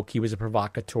provoke. He was a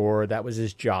provocateur. That was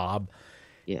his job.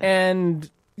 Yeah. And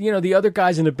the other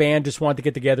guys in the band just wanted to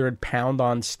get together and pound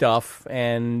on stuff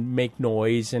and make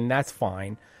noise, and that's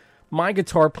fine. My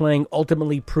guitar playing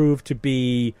ultimately proved to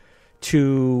be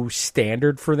too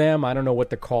standard for them. I don't know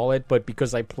what to call it, but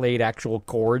because I played actual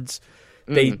chords,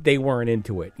 they weren't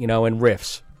into it, and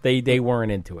riffs. They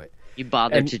weren't into it. You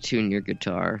bothered to tune your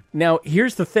guitar. Now,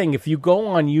 here's the thing. If you go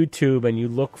on YouTube and you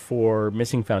look for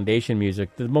Missing Foundation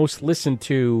music, the most listened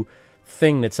to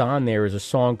thing that's on there is a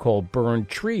song called Burned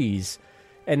Trees,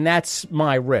 and that's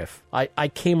my riff. I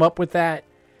came up with that,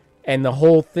 and the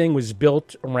whole thing was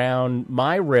built around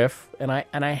my riff, and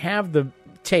I have the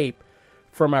tape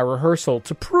from my rehearsal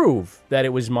to prove that it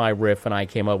was my riff and I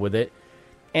came up with it.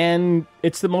 And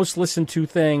it's the most listened to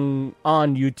thing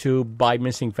on YouTube by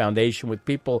Missing Foundation, with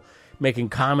people making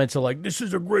comments like, this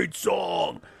is a great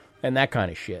song, and that kind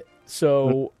of shit.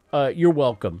 So you're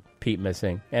welcome, Pete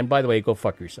Missing. And by the way, go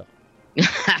fuck yourself.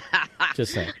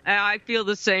 Just saying. I feel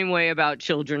the same way about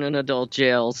children in adult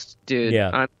jails, dude.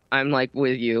 Yeah. I'm like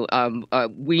with you.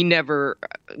 We never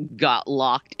got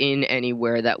locked in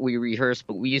anywhere that we rehearsed,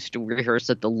 but we used to rehearse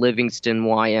at the Livingston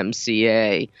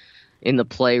YMCA in the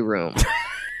playroom.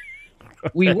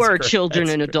 We were children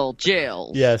in adult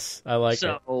jails. Yes, I like it.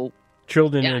 So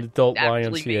children in adult YMCA.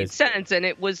 Actually made sense, and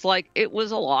it was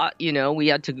a lot. We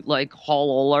had to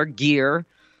haul all our gear,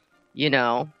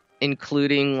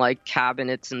 including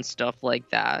cabinets and stuff like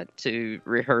that to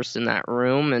rehearse in that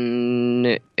room,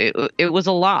 and it was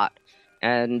a lot.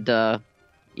 And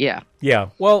yeah.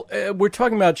 Well, we're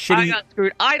talking about shitty. I got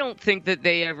screwed. I don't think that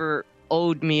they ever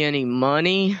owed me any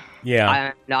money.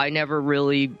 Yeah. I never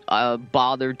really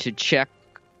bothered to check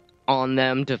on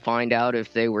them to find out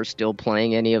if they were still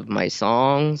playing any of my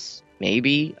songs.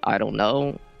 Maybe. I don't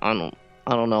know. I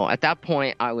don't know. At that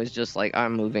point, I was just like,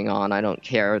 I'm moving on. I don't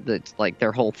care. That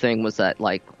their whole thing was that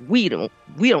we don't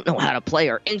know how to play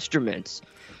our instruments.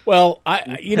 Well,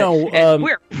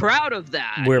 we're proud of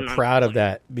that. We're proud of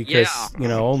that because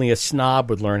only a snob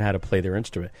would learn how to play their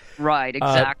instrument. Right,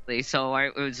 exactly. So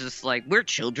it was just like, we're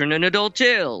children in adult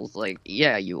jails.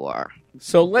 Yeah, you are.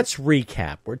 So let's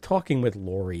recap. We're talking with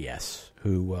Laurie S.,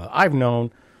 who I've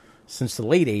known since the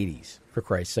late 80s, for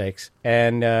Christ's sakes,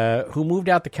 and who moved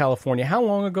out to California. How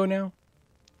long ago now?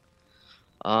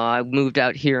 I moved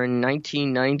out here in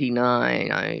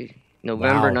 1999.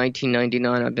 November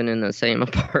 1999, I've been in the same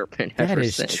apartment ever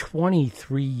since. That is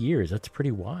 23 years. That's pretty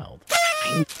wild.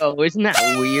 Oh, isn't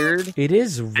that weird? It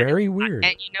is very weird.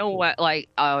 And you know what?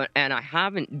 And I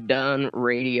haven't done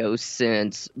radio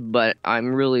since, but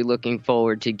I'm really looking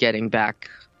forward to getting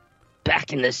back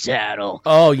in the saddle.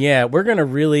 Oh, yeah. We're going to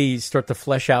really start to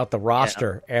flesh out the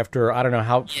roster after, I don't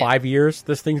know, 5 years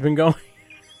this thing's been going?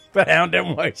 The Hound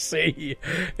NYC.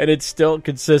 And it still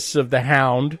consists of the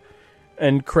Hound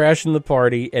and Crashing the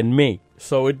Party and me.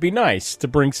 So it'd be nice to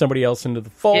bring somebody else into the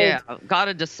fold. Yeah, I've got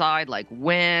to decide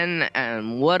when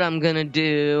and what I'm going to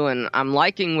do. And I'm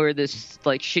liking where this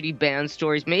shitty band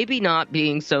stories, maybe not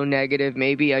being so negative.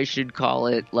 Maybe I should call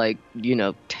it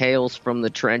Tales from the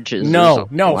Trenches. No,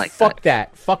 fuck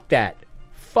that. Fuck that.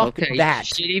 Fuck okay, that.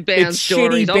 Shitty band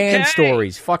stories. Shitty band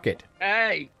stories. Fuck it.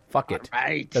 Hey. Fuck it.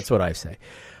 Right. That's what I say.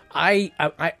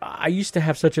 I used to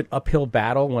have such an uphill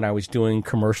battle when I was doing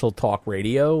commercial talk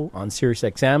radio on Sirius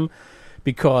XM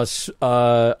because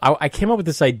I came up with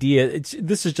this idea.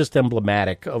 This is just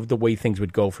emblematic of the way things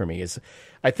would go for me.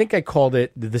 I think I called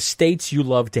it the states you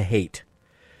love to hate.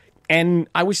 And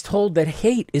I was told that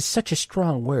hate is such a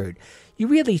strong word.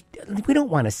 We don't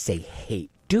want to say hate,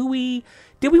 do we?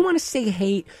 Do we want to say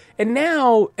hate? And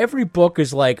now every book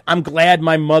is like, I'm glad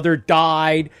my mother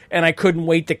died and I couldn't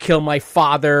wait to kill my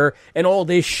father and all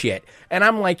this shit. And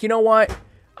I'm like, you know what?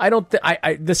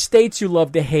 The states you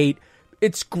love to hate,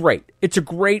 it's great. It's a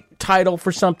great title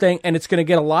for something, and it's going to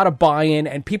get a lot of buy-in,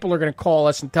 and people are going to call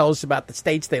us and tell us about the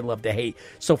states they love to hate.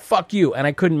 So fuck you. And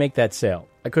I couldn't make that sale.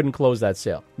 I couldn't close that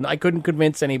sale. I couldn't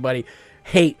convince anybody.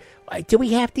 Hate. Do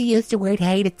we have to use the word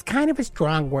hate? It's kind of a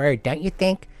strong word, don't you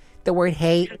think? The word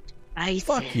hate.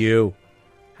 Fuck you.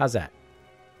 How's that?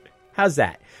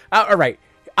 All right.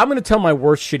 I'm going to tell my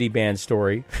worst shitty band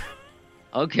story.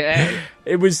 Okay.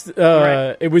 It was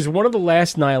one of the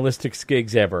last Nihilistics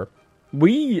gigs ever.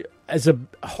 We, as a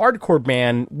hardcore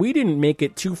band, we didn't make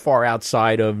it too far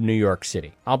outside of New York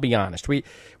City. I'll be honest. We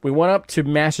went up to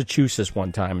Massachusetts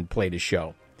one time and played a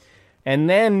show. And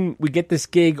then we get this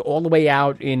gig all the way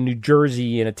out in New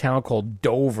Jersey in a town called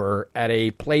Dover at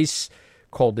a place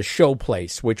called the Show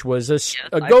Place, which was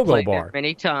a go-go bar. There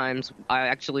many times. I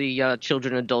actually,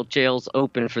 Children Adult Jails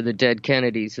open for the Dead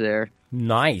Kennedys there.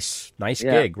 Nice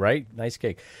gig, right? Nice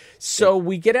gig. So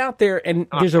we get out there, and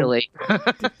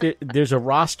there's a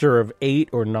roster of 8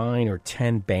 or 9 or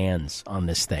 10 bands on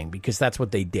this thing because that's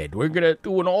what they did. We're gonna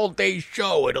do an all-day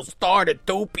show. It'll start at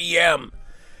 2 p.m.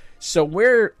 So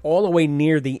we're all the way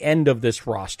near the end of this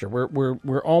roster.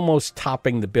 We're almost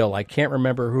topping the bill. I can't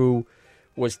remember who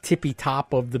was tippy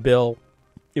top of the bill.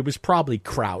 It was probably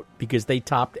Kraut because they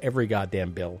topped every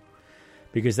goddamn bill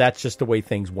because that's just the way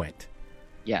things went.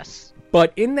 Yes.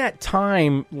 But in that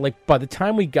time, like by the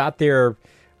time we got there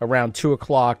around 2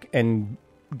 o'clock and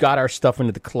got our stuff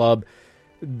into the club,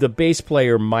 the bass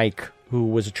player, Mike, who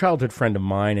was a childhood friend of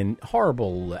mine and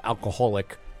horrible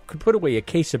alcoholic, could put away a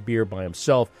case of beer by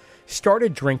himself,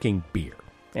 started drinking beer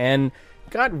and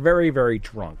got very, very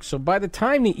drunk. So by the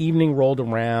time the evening rolled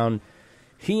around,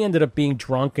 he ended up being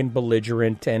drunk and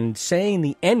belligerent and saying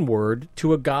the N-word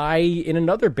to a guy in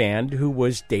another band who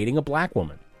was dating a black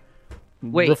woman.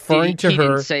 Wait, referring to he her.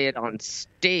 didn't say it on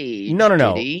stage. No.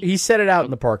 Did he? He said it out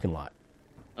in the parking lot.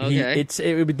 Okay.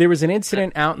 There was an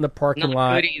incident out in the parking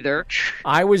lot. Not good either.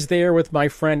 I was there with my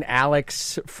friend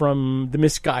Alex from The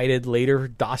Misguided, later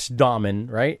Das Damen,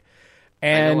 right?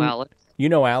 And I know Alex. You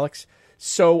know Alex.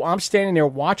 So I'm standing there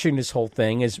watching this whole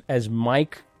thing as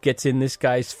Mike gets in this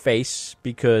guy's face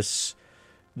because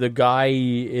the guy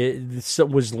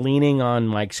was leaning on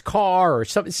Mike's car or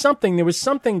something. There was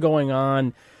something going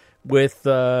on with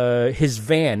his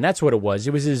van. That's what it was.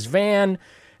 It was his van,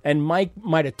 and Mike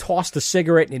might have tossed a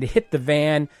cigarette, and it hit the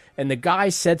van, and the guy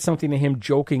said something to him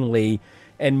jokingly,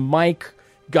 and Mike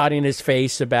got in his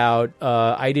face about,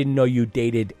 I didn't know you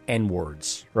dated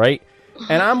N-words, right?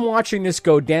 And I'm watching this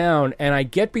go down, and I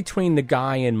get between the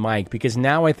guy and Mike, because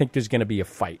now I think there's going to be a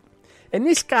fight. And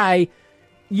this guy,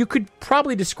 you could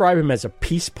probably describe him as a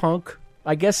peace punk,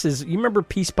 I guess. You remember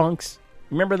peace punks?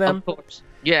 Remember them? Of course.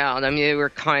 Yeah, I mean, they were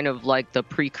kind of like the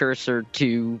precursor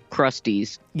to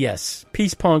Krusties. Yes,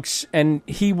 peace punks, and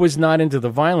he was not into the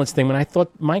violence thing. When I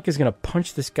thought Mike is going to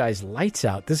punch this guy's lights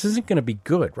out, this isn't going to be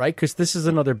good, right? Because this is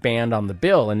another band on the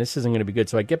bill, and this isn't going to be good.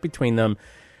 So I get between them,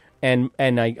 and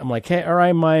I'm like, hey, all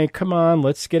right, Mike, come on,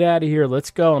 let's get out of here. Let's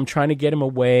go. I'm trying to get him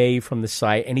away from the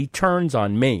site, and he turns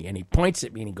on me, and he points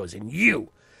at me, and he goes, and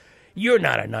you're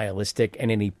not a nihilistic,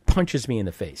 and then he punches me in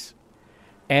the face.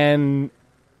 And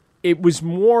it was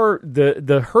more,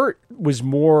 the hurt was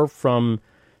more from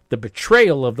the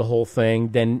betrayal of the whole thing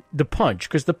than the punch,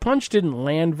 because the punch didn't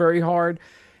land very hard,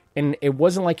 and it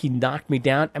wasn't like he knocked me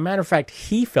down. As a matter of fact,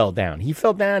 he fell down. He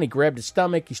grabbed his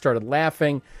stomach, he started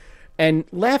laughing, and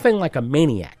laughing like a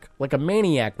maniac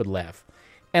would laugh.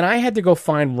 And I had to go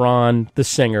find Ron, the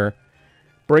singer,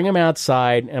 bring him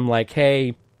outside, and I'm like,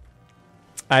 hey,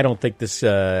 I don't think this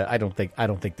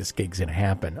gig's gonna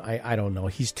happen. I don't know.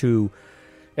 He's too.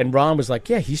 And Ron was like,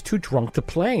 yeah, he's too drunk to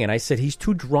play. And I said, he's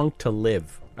too drunk to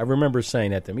live. I remember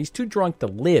saying that to him. He's too drunk to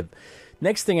live.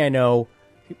 Next thing I know,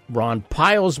 Ron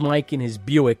piles Mike in his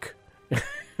Buick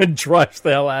and drives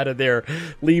the hell out of there,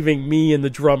 leaving me and the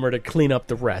drummer to clean up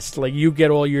the rest. Like, you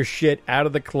get all your shit out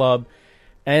of the club.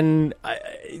 And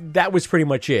that was pretty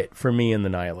much it for me and the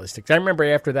Nihilistics. I remember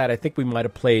after that, I think we might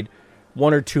have played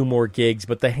 1 or 2 more gigs,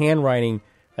 but the handwriting,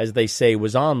 as they say,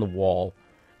 was on the wall,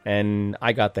 and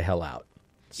I got the hell out.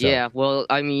 So. Yeah, well,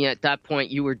 I mean, at that point,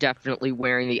 you were definitely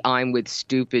wearing the I'm with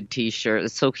stupid t-shirt.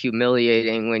 It's so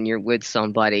humiliating when you're with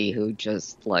somebody who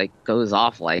just, like, goes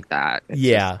off like that. It's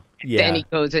yeah. just Yeah. Then he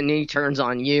goes and he turns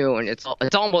on you, and it's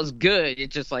almost good.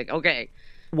 It's just like, okay.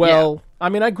 Well, I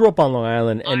mean, I grew up on Long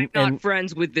Island, and I'm not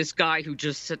friends with this guy who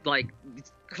just said, like,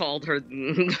 called her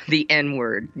the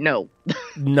N-word. No.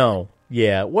 No.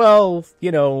 Yeah. Well,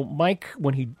 you know, Mike,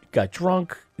 when he got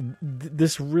drunk,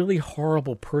 this really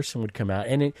horrible person would come out.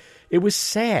 And it was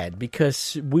sad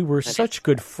because we were such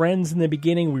good friends in the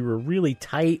beginning. We were really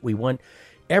tight. We went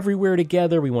everywhere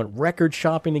together. We went record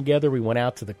shopping together. We went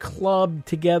out to the club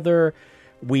together.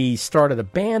 We started a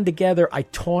band together. I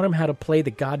taught him how to play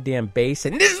the goddamn bass.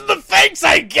 And this is the thanks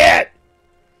I get!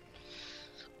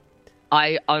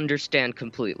 I understand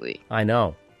completely. I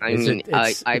know.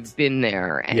 I've been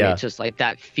there, and it's just like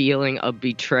that feeling of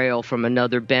betrayal from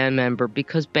another band member,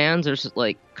 because bands are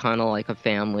like kind of like a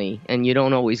family, and you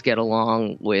don't always get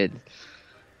along with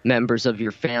members of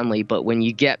your family, but when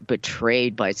you get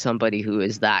betrayed by somebody who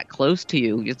is that close to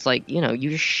you, it's like, you know,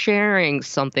 you're sharing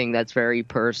something that's very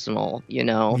personal, you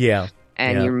know? Yeah.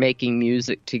 And you're making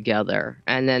music together,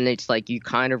 and then it's like you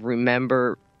kind of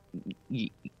remember,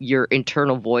 your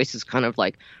internal voice is kind of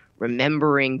like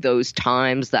remembering those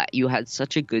times that you had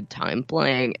such a good time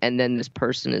playing, and then this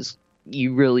person is,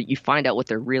 you find out what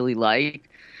they're really like,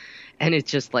 and it's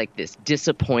just like this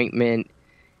disappointment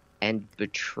and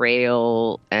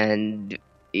betrayal, and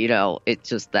you know, it's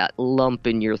just that lump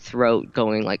in your throat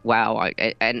going like, wow.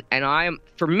 And I'm,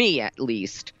 for me at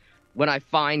least, when I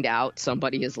find out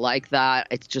somebody is like that,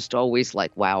 it's just always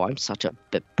like, wow, I'm such a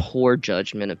poor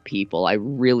judgment of people. I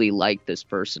really like this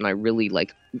person. I really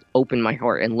like open my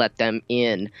heart and let them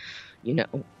in, you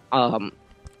know.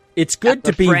 It's good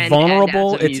to be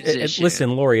vulnerable.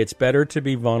 Listen, Lori, it's better to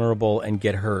be vulnerable and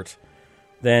get hurt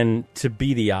than to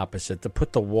be the opposite, to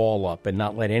put the wall up and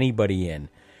not let anybody in.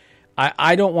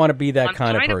 I don't want to be that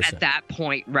kind of person. I'm at that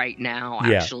point right now,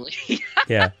 actually.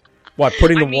 Yeah. What,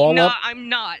 putting the wall up? I'm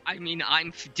not. I mean,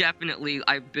 I'm definitely.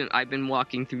 I've been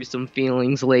walking through some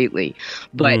feelings lately,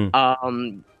 but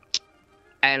and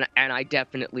I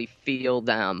definitely feel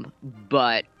them.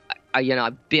 But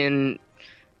I've been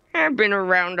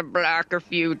around the block a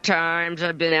few times.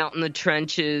 I've been out in the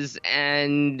trenches,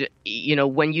 and you know,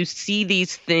 when you see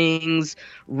these things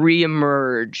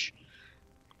reemerge,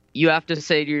 you have to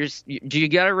say to yourself, you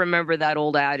got to remember that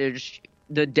old adage.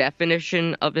 The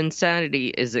definition of insanity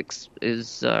is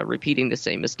repeating the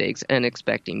same mistakes and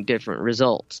expecting different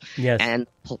results. Yes. And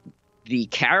the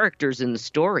characters in the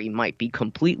story might be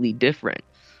completely different,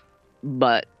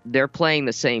 but they're playing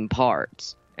the same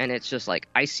parts. And it's just like,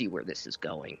 I see where this is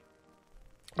going.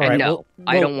 All and right, no,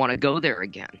 I don't want to go there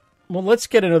again. Well, let's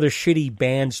get another shitty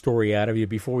band story out of you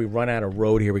before we run out of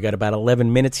road here. We got about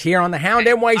 11 minutes here on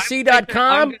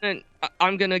thehoundnyc.com.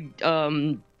 I'm going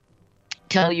to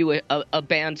tell you a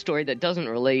band story that doesn't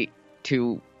relate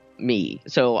to me.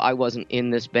 So I wasn't in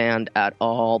this band at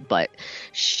all, but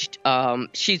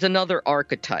she's another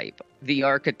archetype. The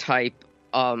archetype,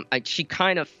 she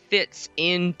kind of fits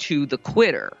into the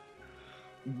quitter.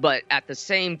 But at the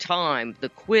same time, the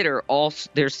quitter also,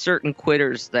 there's certain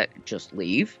quitters that just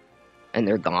leave and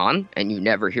they're gone and you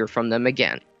never hear from them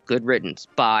again. Good riddance,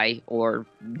 bye, or,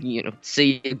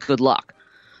 see you, good luck.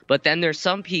 But then there's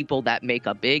some people that make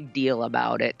a big deal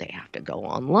about it. They have to go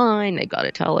online. They got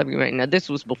to tell everybody. Now, this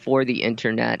was before the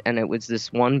internet, and it was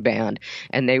this one band,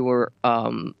 and they were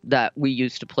that we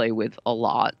used to play with a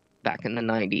lot back in the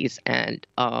 90s. And,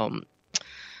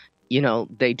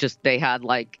 they had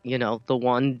like,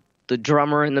 the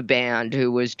drummer in the band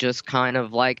who was just kind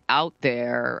of like out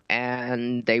there,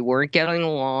 and they weren't getting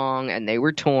along, and they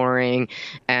were touring,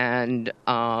 and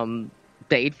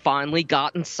they'd finally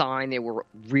gotten signed. They were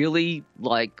really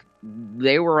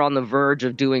they were on the verge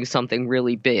of doing something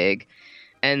really big.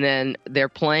 And then they're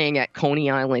playing at Coney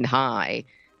Island High,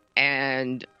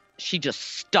 and she just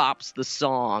stops the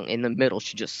song in the middle.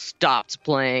 She just stops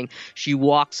playing. She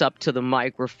walks up to the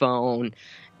microphone,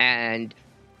 and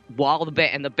while the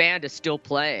band is still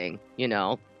playing,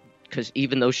 because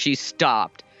even though she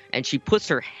stopped, and she puts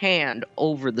her hand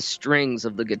over the strings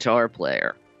of the guitar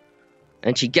player.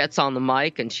 And she gets on the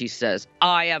mic and she says,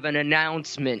 I have an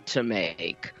announcement to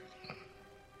make.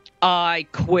 I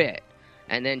quit.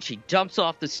 And then she jumps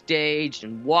off the stage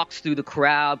and walks through the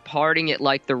crowd, parting it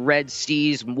like the Red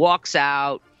Seas, and walks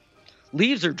out,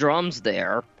 leaves her drums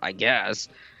there, I guess.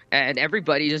 And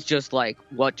everybody is just like,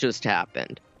 what just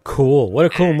happened? Cool. What a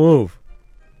cool move.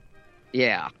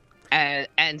 Yeah.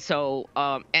 And so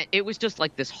and it was just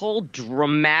like this whole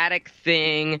dramatic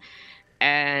thing.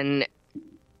 And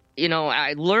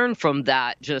I learned from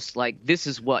that, just like, this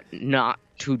is what not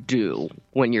to do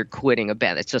when you're quitting a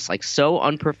band. It's just like so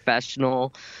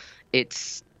unprofessional.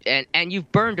 It's and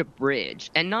you've burned a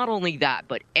bridge. And not only that,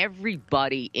 but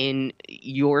everybody in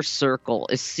your circle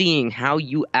is seeing how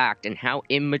you act and how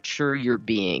immature you're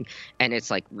being. And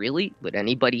it's like, really? Would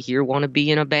anybody here want to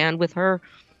be in a band with her?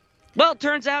 Well, it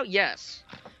turns out, yes.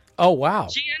 Oh, wow.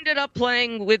 She ended up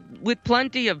playing with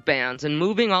plenty of bands and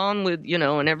moving on with,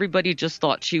 and everybody just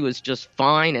thought she was just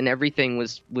fine and everything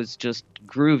was just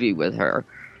groovy with her.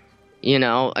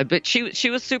 But she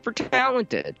was super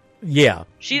talented. Yeah.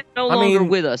 She's no longer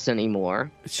with us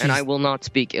anymore, and I will not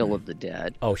speak ill of the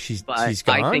dead. Oh, she's gone?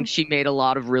 I think she made a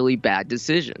lot of really bad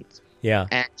decisions. Yeah.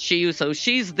 And she's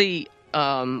the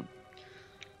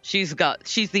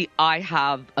I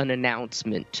have an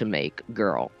announcement to make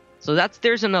girl. So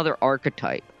there's another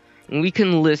archetype. And we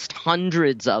can list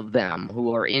hundreds of them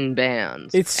who are in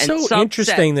bands. It's so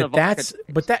interesting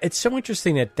it's so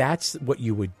interesting that that's what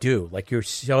you would do. Like, you're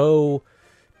so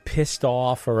pissed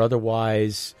off or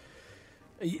otherwise,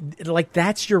 like,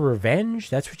 that's your revenge?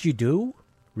 That's what you do?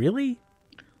 Really?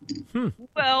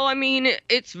 Well, I mean,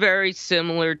 it's very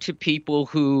similar to people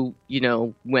who,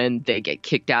 when they get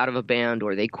kicked out of a band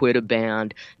or they quit a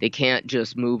band, they can't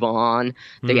just move on.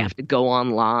 They have to go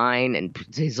online and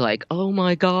he's like, "Oh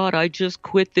my God, I just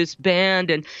quit this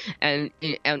band," and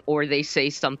or they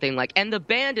say something like, "And the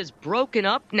band is broken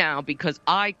up now because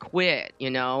I quit,"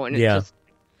 and it's just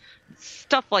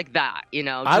stuff like that,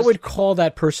 I would call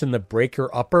that person the breaker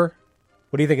upper.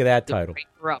 What do you think of that title?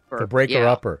 The breaker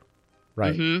upper.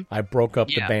 Right. Mm-hmm. I broke up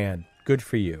the band. Good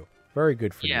for you. Very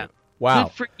good for you. Wow.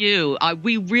 Good for you.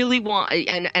 We really want,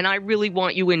 and I really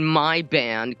want you in my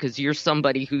band because you're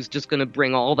somebody who's just going to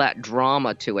bring all that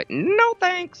drama to it. No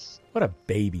thanks. What a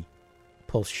baby.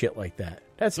 Pulls shit like that.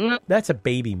 That's a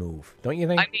baby move, don't you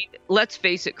think? I mean, let's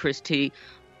face it, Chris T.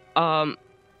 A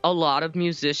lot of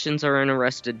musicians are in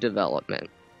arrested development.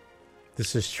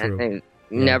 This is true. And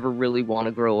never really want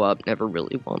to grow up, never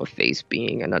really want to face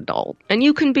being an adult. And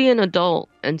you can be an adult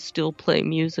and still play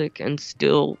music and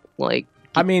still, like...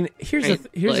 I mean, here's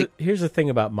the thing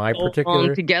about my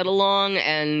particular... To get along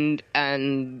and I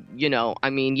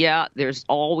mean, there's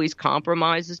always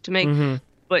compromises to make,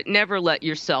 but never let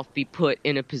yourself be put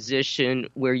in a position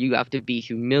where you have to be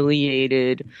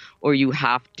humiliated or you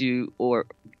have to... or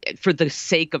for the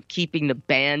sake of keeping the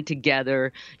band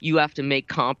together, you have to make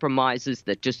compromises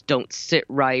that just don't sit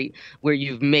right, where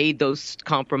you've made those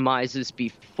compromises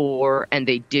before and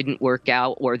they didn't work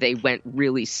out or they went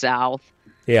really south.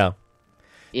 Yeah.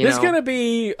 There's going to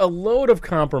be a load of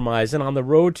compromising on the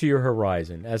road to your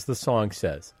horizon, as the song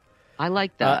says. I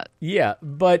like that. Yeah,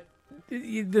 but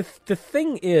the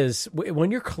thing is, when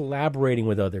you're collaborating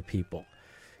with other people,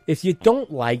 if you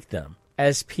don't like them,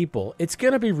 as people, it's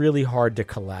going to be really hard to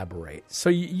collaborate. So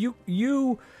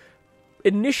you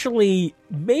initially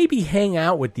maybe hang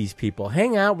out with these people,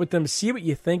 hang out with them, see what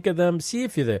you think of them, see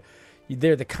if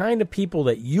they're the kind of people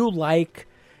that you like,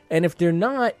 and if they're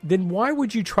not, then why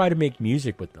would you try to make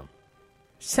music with them?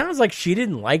 Sounds like she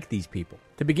didn't like these people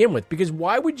to begin with, because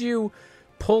why would you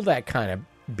pull that kind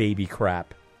of baby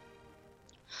crap?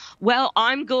 Well,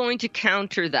 I'm going to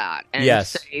counter that and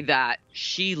say that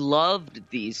she loved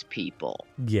these people.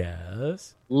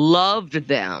 Yes. Loved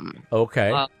them.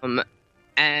 Okay.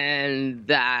 And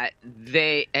that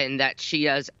she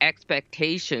has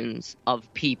expectations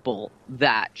of people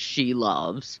that she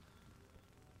loves.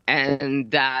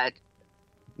 And that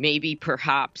maybe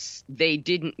perhaps they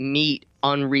didn't meet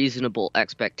unreasonable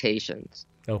expectations.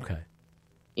 Okay.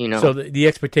 So the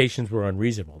expectations were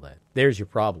unreasonable then. There's your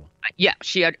problem. Yeah,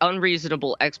 she had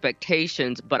unreasonable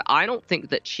expectations, but I don't think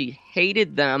that she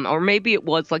hated them, or maybe it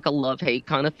was like a love-hate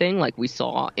kind of thing, like we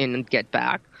saw in Get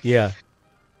Back. Yeah.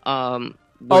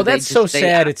 That's so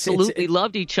sad. They absolutely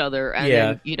loved each other,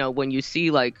 and then, when you see,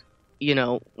 like,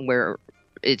 where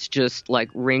it's just like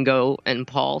Ringo and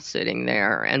Paul sitting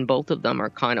there, and both of them are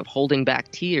kind of holding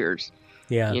back tears.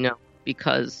 Yeah.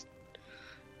 Because...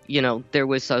 there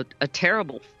was a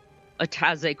terrible,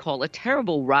 as they call, a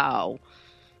terrible row.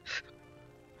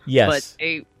 Yes.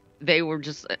 But they were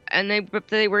just, and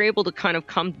they were able to kind of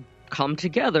come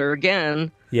together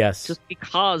again. Yes. Just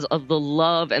because of the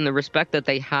love and the respect that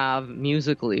they have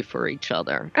musically for each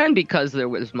other, and because there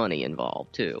was money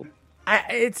involved too.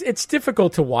 It's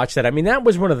difficult to watch that. I mean, that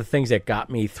was one of the things that got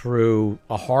me through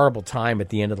a horrible time at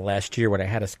the end of the last year when I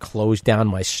had to close down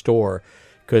my store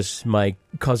because my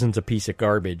cousin's a piece of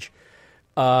garbage.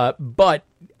 But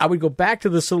I would go back to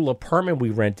this little apartment we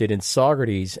rented in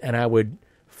Saugerties, and I would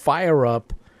fire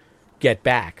up Get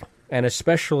Back, and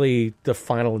especially the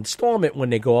final installment when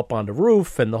they go up on the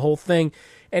roof and the whole thing,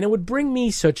 and it would bring me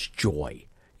such joy.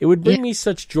 It would bring me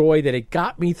such joy that it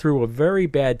got me through a very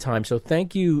bad time. So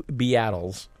thank you,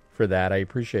 Beatles, for that. I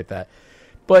appreciate that.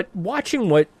 But watching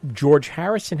what George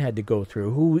Harrison had to go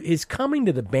through, who is coming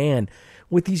to the band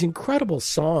with these incredible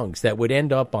songs that would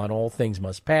end up on All Things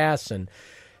Must Pass and,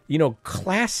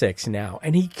 classics now,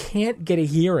 and he can't get a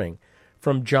hearing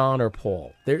from John or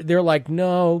Paul. They're like,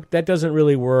 no, that doesn't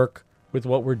really work with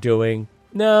what we're doing.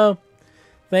 No,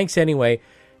 thanks anyway.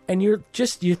 And you're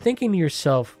thinking to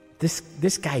yourself,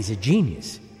 this guy's a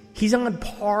genius. He's on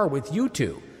par with you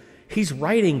two. He's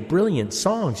writing brilliant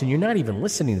songs, and you're not even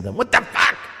listening to them. What the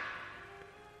fuck?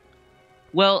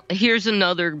 Well, here's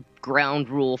another ground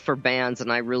rule for bands,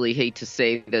 and I really hate to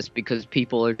say this because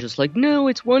people are just like, no,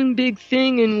 it's one big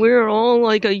thing, and we're all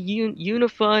like a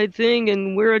unified thing,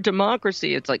 and we're a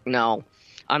democracy. It's like, no,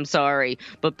 I'm sorry,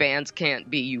 but bands can't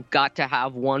be. You've got to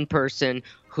have one person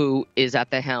who is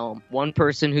at the helm, one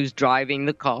person who's driving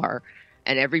the car,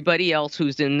 and everybody else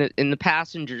who's in the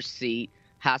passenger seat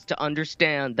has to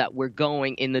understand that we're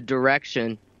going in the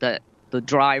direction that the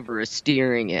driver is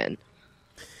steering in.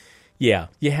 Yeah,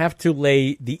 you have to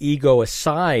lay the ego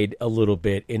aside a little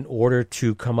bit in order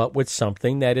to come up with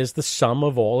something that is the sum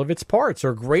of all of its parts,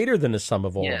 or greater than the sum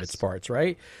of all of its parts,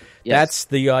 right? Yes. That's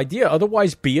the idea.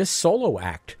 Otherwise, be a solo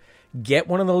act. Get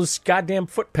one of those goddamn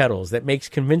foot pedals that makes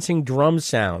convincing drum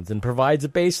sounds and provides a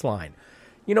bass line.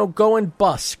 Go and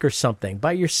busk or something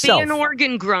by yourself. Be an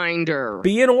organ grinder.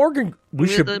 Be an organ.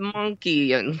 With a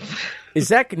monkey. And is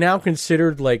that now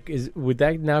considered would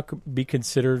that now be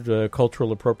considered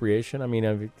cultural appropriation? I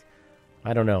mean,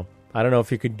 I don't know. I don't know if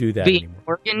you could do that Be anymore.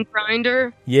 Organ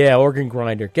grinder? Yeah, organ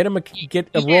grinder. Get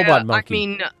a robot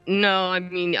monkey.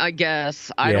 I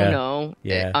guess. I don't know.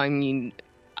 Yeah. I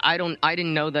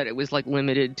didn't know that it was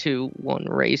limited to one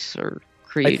race or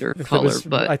creed or color,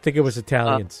 but I think it was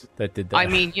Italians that did that. I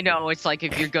mean, it's like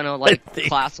if you're gonna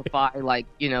classify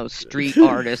street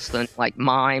artists, then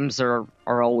mimes are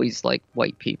always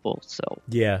white people. So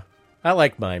yeah, I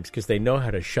like mimes because they know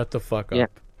how to shut the fuck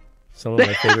up. Some of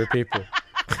my favorite people.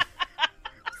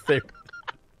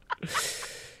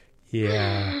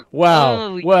 Yeah. Wow.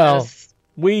 Oh, well, yes.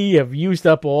 We have used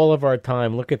up all of our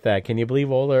time. Look at that. Can you believe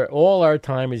all our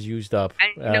time is used up?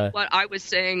 And you know what? I was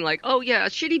saying,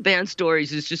 Shitty Band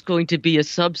Stories is just going to be a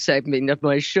sub-segment of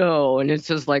my show. And it's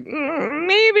just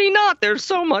maybe not. There's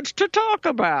so much to talk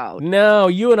about. No,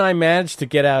 you and I managed to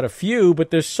get out a few, but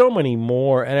there's so many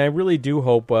more. And I really do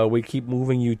hope we keep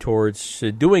moving you towards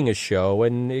doing a show.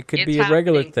 And it could be a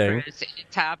regular thing. Chris,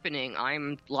 it's happening.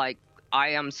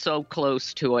 I am so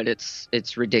close to it.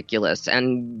 It's ridiculous.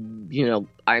 And,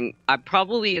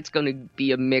 it's going to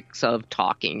be a mix of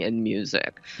talking and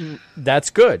music. That's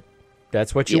good.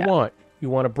 That's what you want. You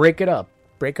want to break it up.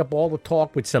 Break up all the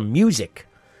talk with some music.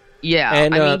 Yeah.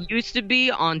 And, used to be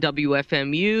on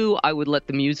WFMU, I would let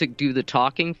the music do the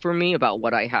talking for me about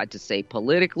what I had to say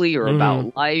politically or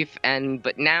about life.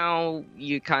 But now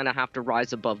you kind of have to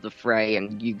rise above the fray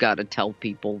and you got to tell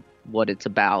people what it's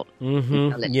about.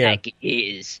 Tell it like it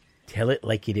is. Tell it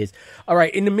like it is. All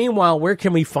right. In the meanwhile, where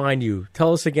can we find you?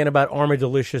 Tell us again about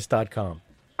armadelicious.com.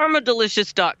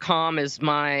 Armadelicious.com is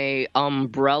my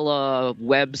umbrella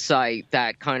website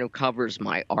that kind of covers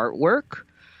my artwork.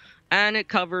 And it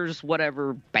covers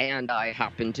whatever band I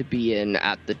happen to be in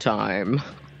at the time.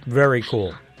 Very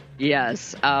cool.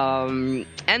 Yes, and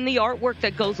the artwork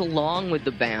that goes along with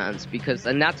the bands,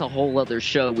 and that's a whole other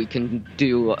show we can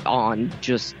do on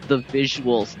just the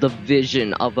visuals, the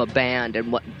vision of a band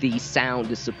and what the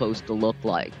sound is supposed to look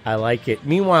like. I like it.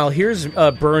 Meanwhile, here's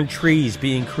Burned Trees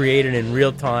being created in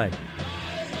real time.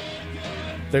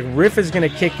 The riff is going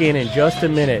to kick in just a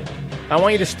minute. I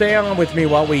want you to stay on with me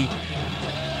while we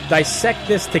dissect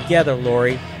this together,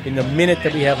 Lori, in the minute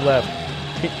that we have left.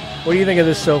 What do you think of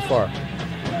this so far?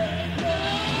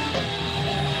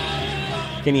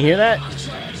 Can you hear that?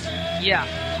 Yeah.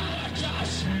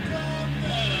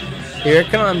 Here it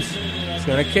comes. It's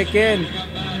going to kick in.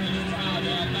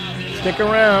 Stick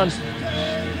around.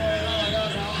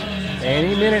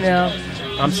 Any minute now.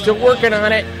 I'm still working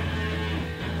on it.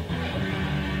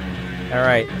 All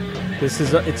right.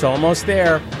 It's almost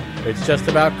there. It's just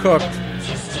about cooked.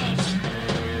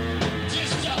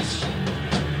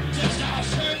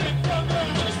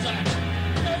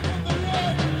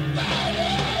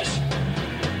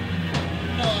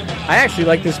 I actually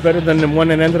like this better than the one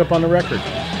that ended up on the record.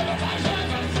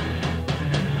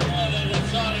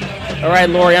 All right,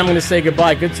 Lori, I'm going to say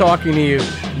goodbye. Good talking to you.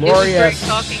 Lori, it was great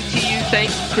talking to you.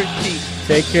 Thanks, Christy.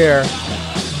 Take care.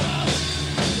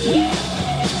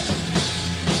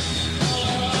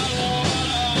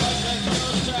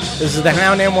 This is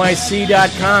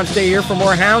thehoundnyc.com. Stay here for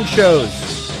more Hound shows.